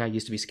that thing I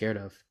used to be scared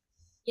of.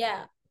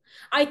 Yeah.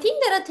 I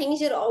think there are things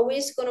you're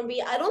always going to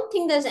be. I don't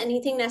think there's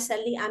anything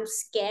necessarily I'm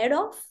scared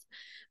of,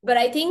 but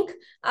I think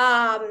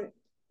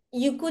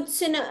you could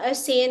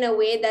say in a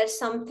way that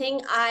something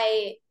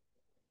I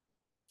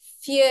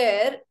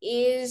fear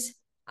is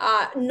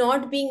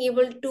not being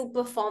able to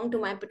perform to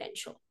my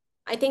potential.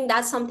 I think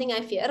that's something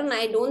I fear, and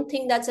I don't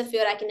think that's a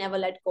fear I can ever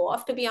let go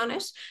of, to be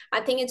honest. I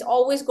think it's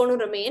always going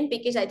to remain,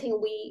 because I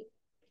think we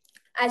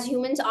as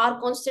humans are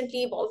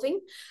constantly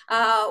evolving.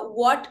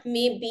 What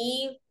may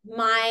be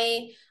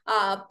my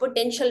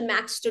potential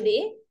max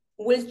today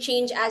will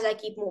change as I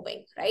keep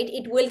moving, right?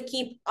 It will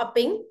keep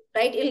upping,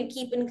 right? It'll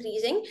keep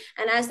increasing.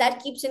 And as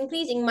that keeps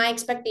increasing, my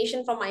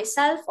expectation from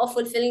myself of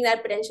fulfilling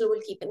that potential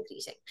will keep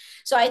increasing.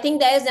 So I think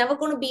there is never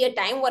going to be a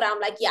time where I'm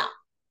like, yeah,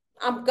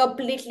 I'm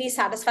completely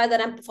satisfied that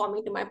I'm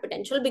performing to my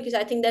potential, because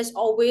I think there's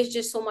always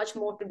just so much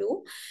more to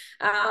do.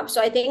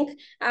 So I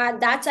think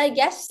that's, I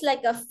guess,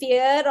 like a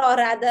fear, or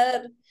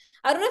rather,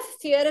 I don't know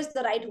if fear is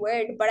the right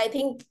word, but I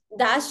think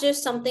that's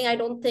just something I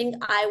don't think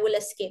I will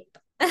escape.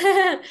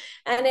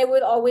 And it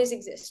will always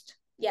exist.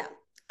 Yeah.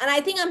 And I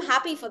think I'm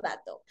happy for that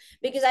though,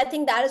 because I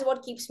think that is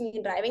what keeps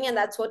me driving, and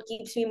that's what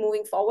keeps me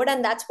moving forward,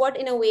 and that's what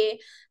in a way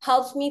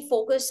helps me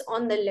focus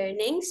on the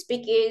learnings,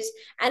 because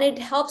and it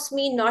helps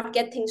me not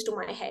get things to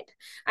my head.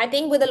 I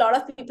think with a lot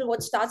of people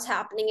what starts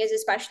happening is,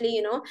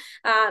 especially,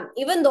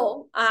 even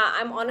though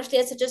I'm honestly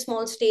at such a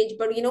small stage,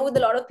 but with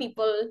a lot of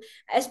people,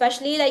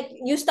 especially, like,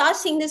 you start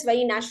seeing this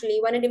very naturally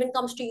when it even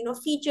comes to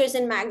features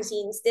in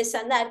magazines, this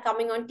and that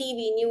coming on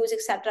TV news,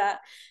 etc.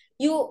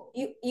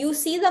 You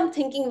see them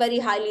thinking very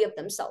highly of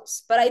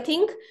themselves, but I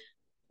think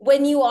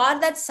when you are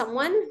that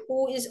someone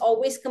who is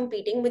always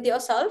competing with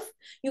yourself,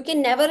 you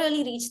can never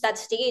really reach that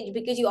stage,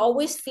 because you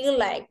always feel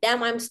like,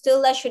 damn, I'm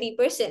still that shitty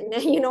person,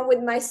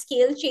 with my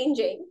scale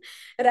changing,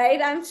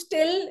 right? I'm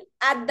still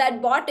at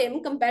that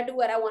bottom compared to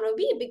where I want to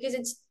be, because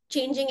it's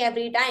changing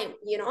every time.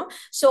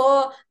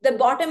 So the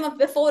bottom of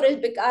before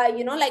is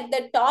like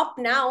the top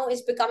now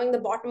is becoming the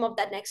bottom of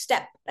that next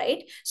step,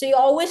 right? So you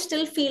always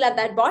still feel at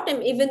that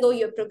bottom even though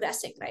you're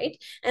progressing, right?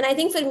 And I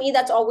think for me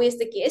that's always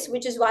the case,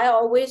 which is why I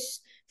always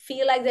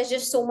feel like there's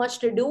just so much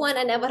to do, and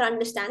I never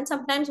understand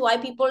sometimes why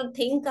people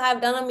think I've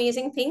done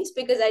amazing things,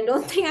 because I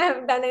don't think I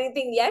have done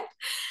anything yet.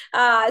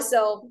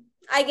 So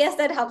I guess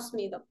that helps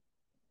me though.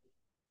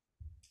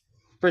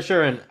 For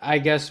sure. And I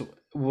guess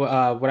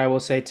what I will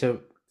say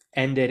to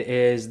end it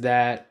is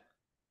that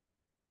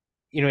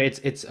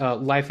it's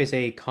life is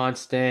a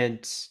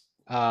constant.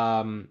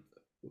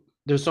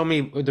 There's so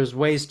many. There's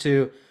ways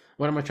to.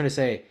 What am I trying to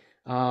say?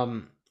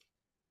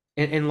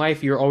 In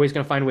life, you're always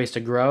going to find ways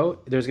to grow.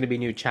 There's going to be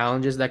new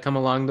challenges that come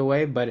along the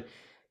way, but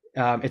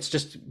it's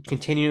just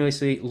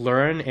continuously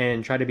learn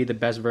and try to be the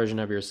best version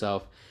of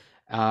yourself.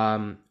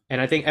 And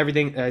I think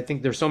everything. I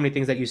think there's so many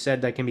things that you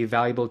said that can be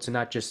valuable to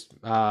not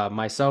just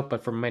myself,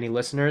 but for many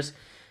listeners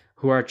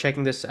who are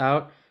checking this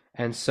out.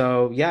 And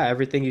so, yeah,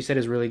 everything you said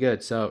is really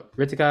good. So,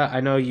 Ritika,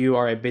 I know you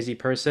are a busy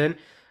person,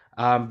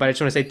 but I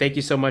just want to say thank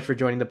you so much for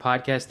joining the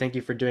podcast. Thank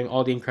you for doing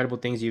all the incredible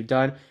things you've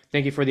done.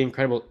 Thank you for the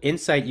incredible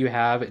insight you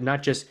have,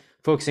 not just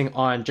focusing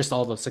on just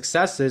all the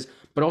successes,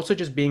 but also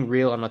just being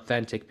real and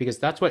authentic, because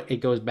that's what it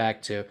goes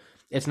back to.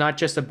 It's not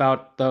just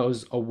about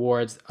those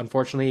awards.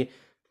 Unfortunately,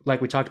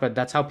 like we talked about,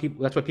 that's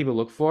what people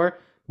look for,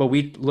 but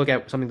we look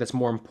at something that's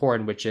more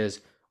important, which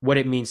is what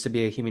it means to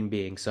be a human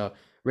being. So,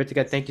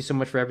 Ritika, thank you so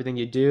much for everything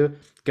you do.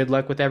 Good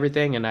luck with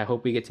everything, and I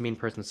hope we get to meet in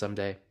person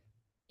someday.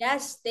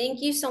 Yes, thank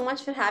you so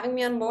much for having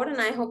me on board, and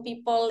I hope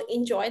people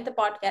enjoyed the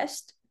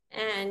podcast.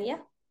 And yeah.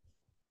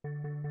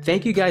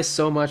 Thank you guys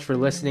so much for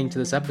listening to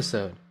this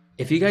episode.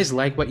 If you guys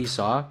like what you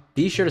saw,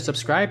 be sure to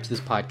subscribe to this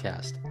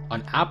podcast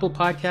on Apple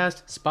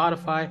Podcast,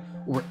 Spotify,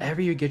 or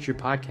wherever you get your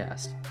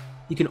podcast.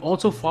 You can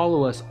also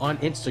follow us on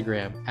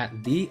Instagram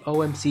at the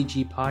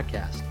OMCG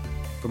Podcast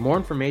for more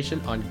information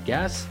on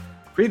guests,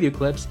 preview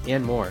clips,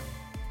 and more.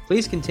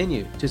 Please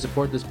continue to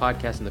support this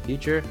podcast in the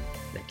future,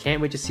 and I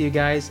can't wait to see you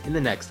guys in the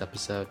next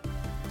episode.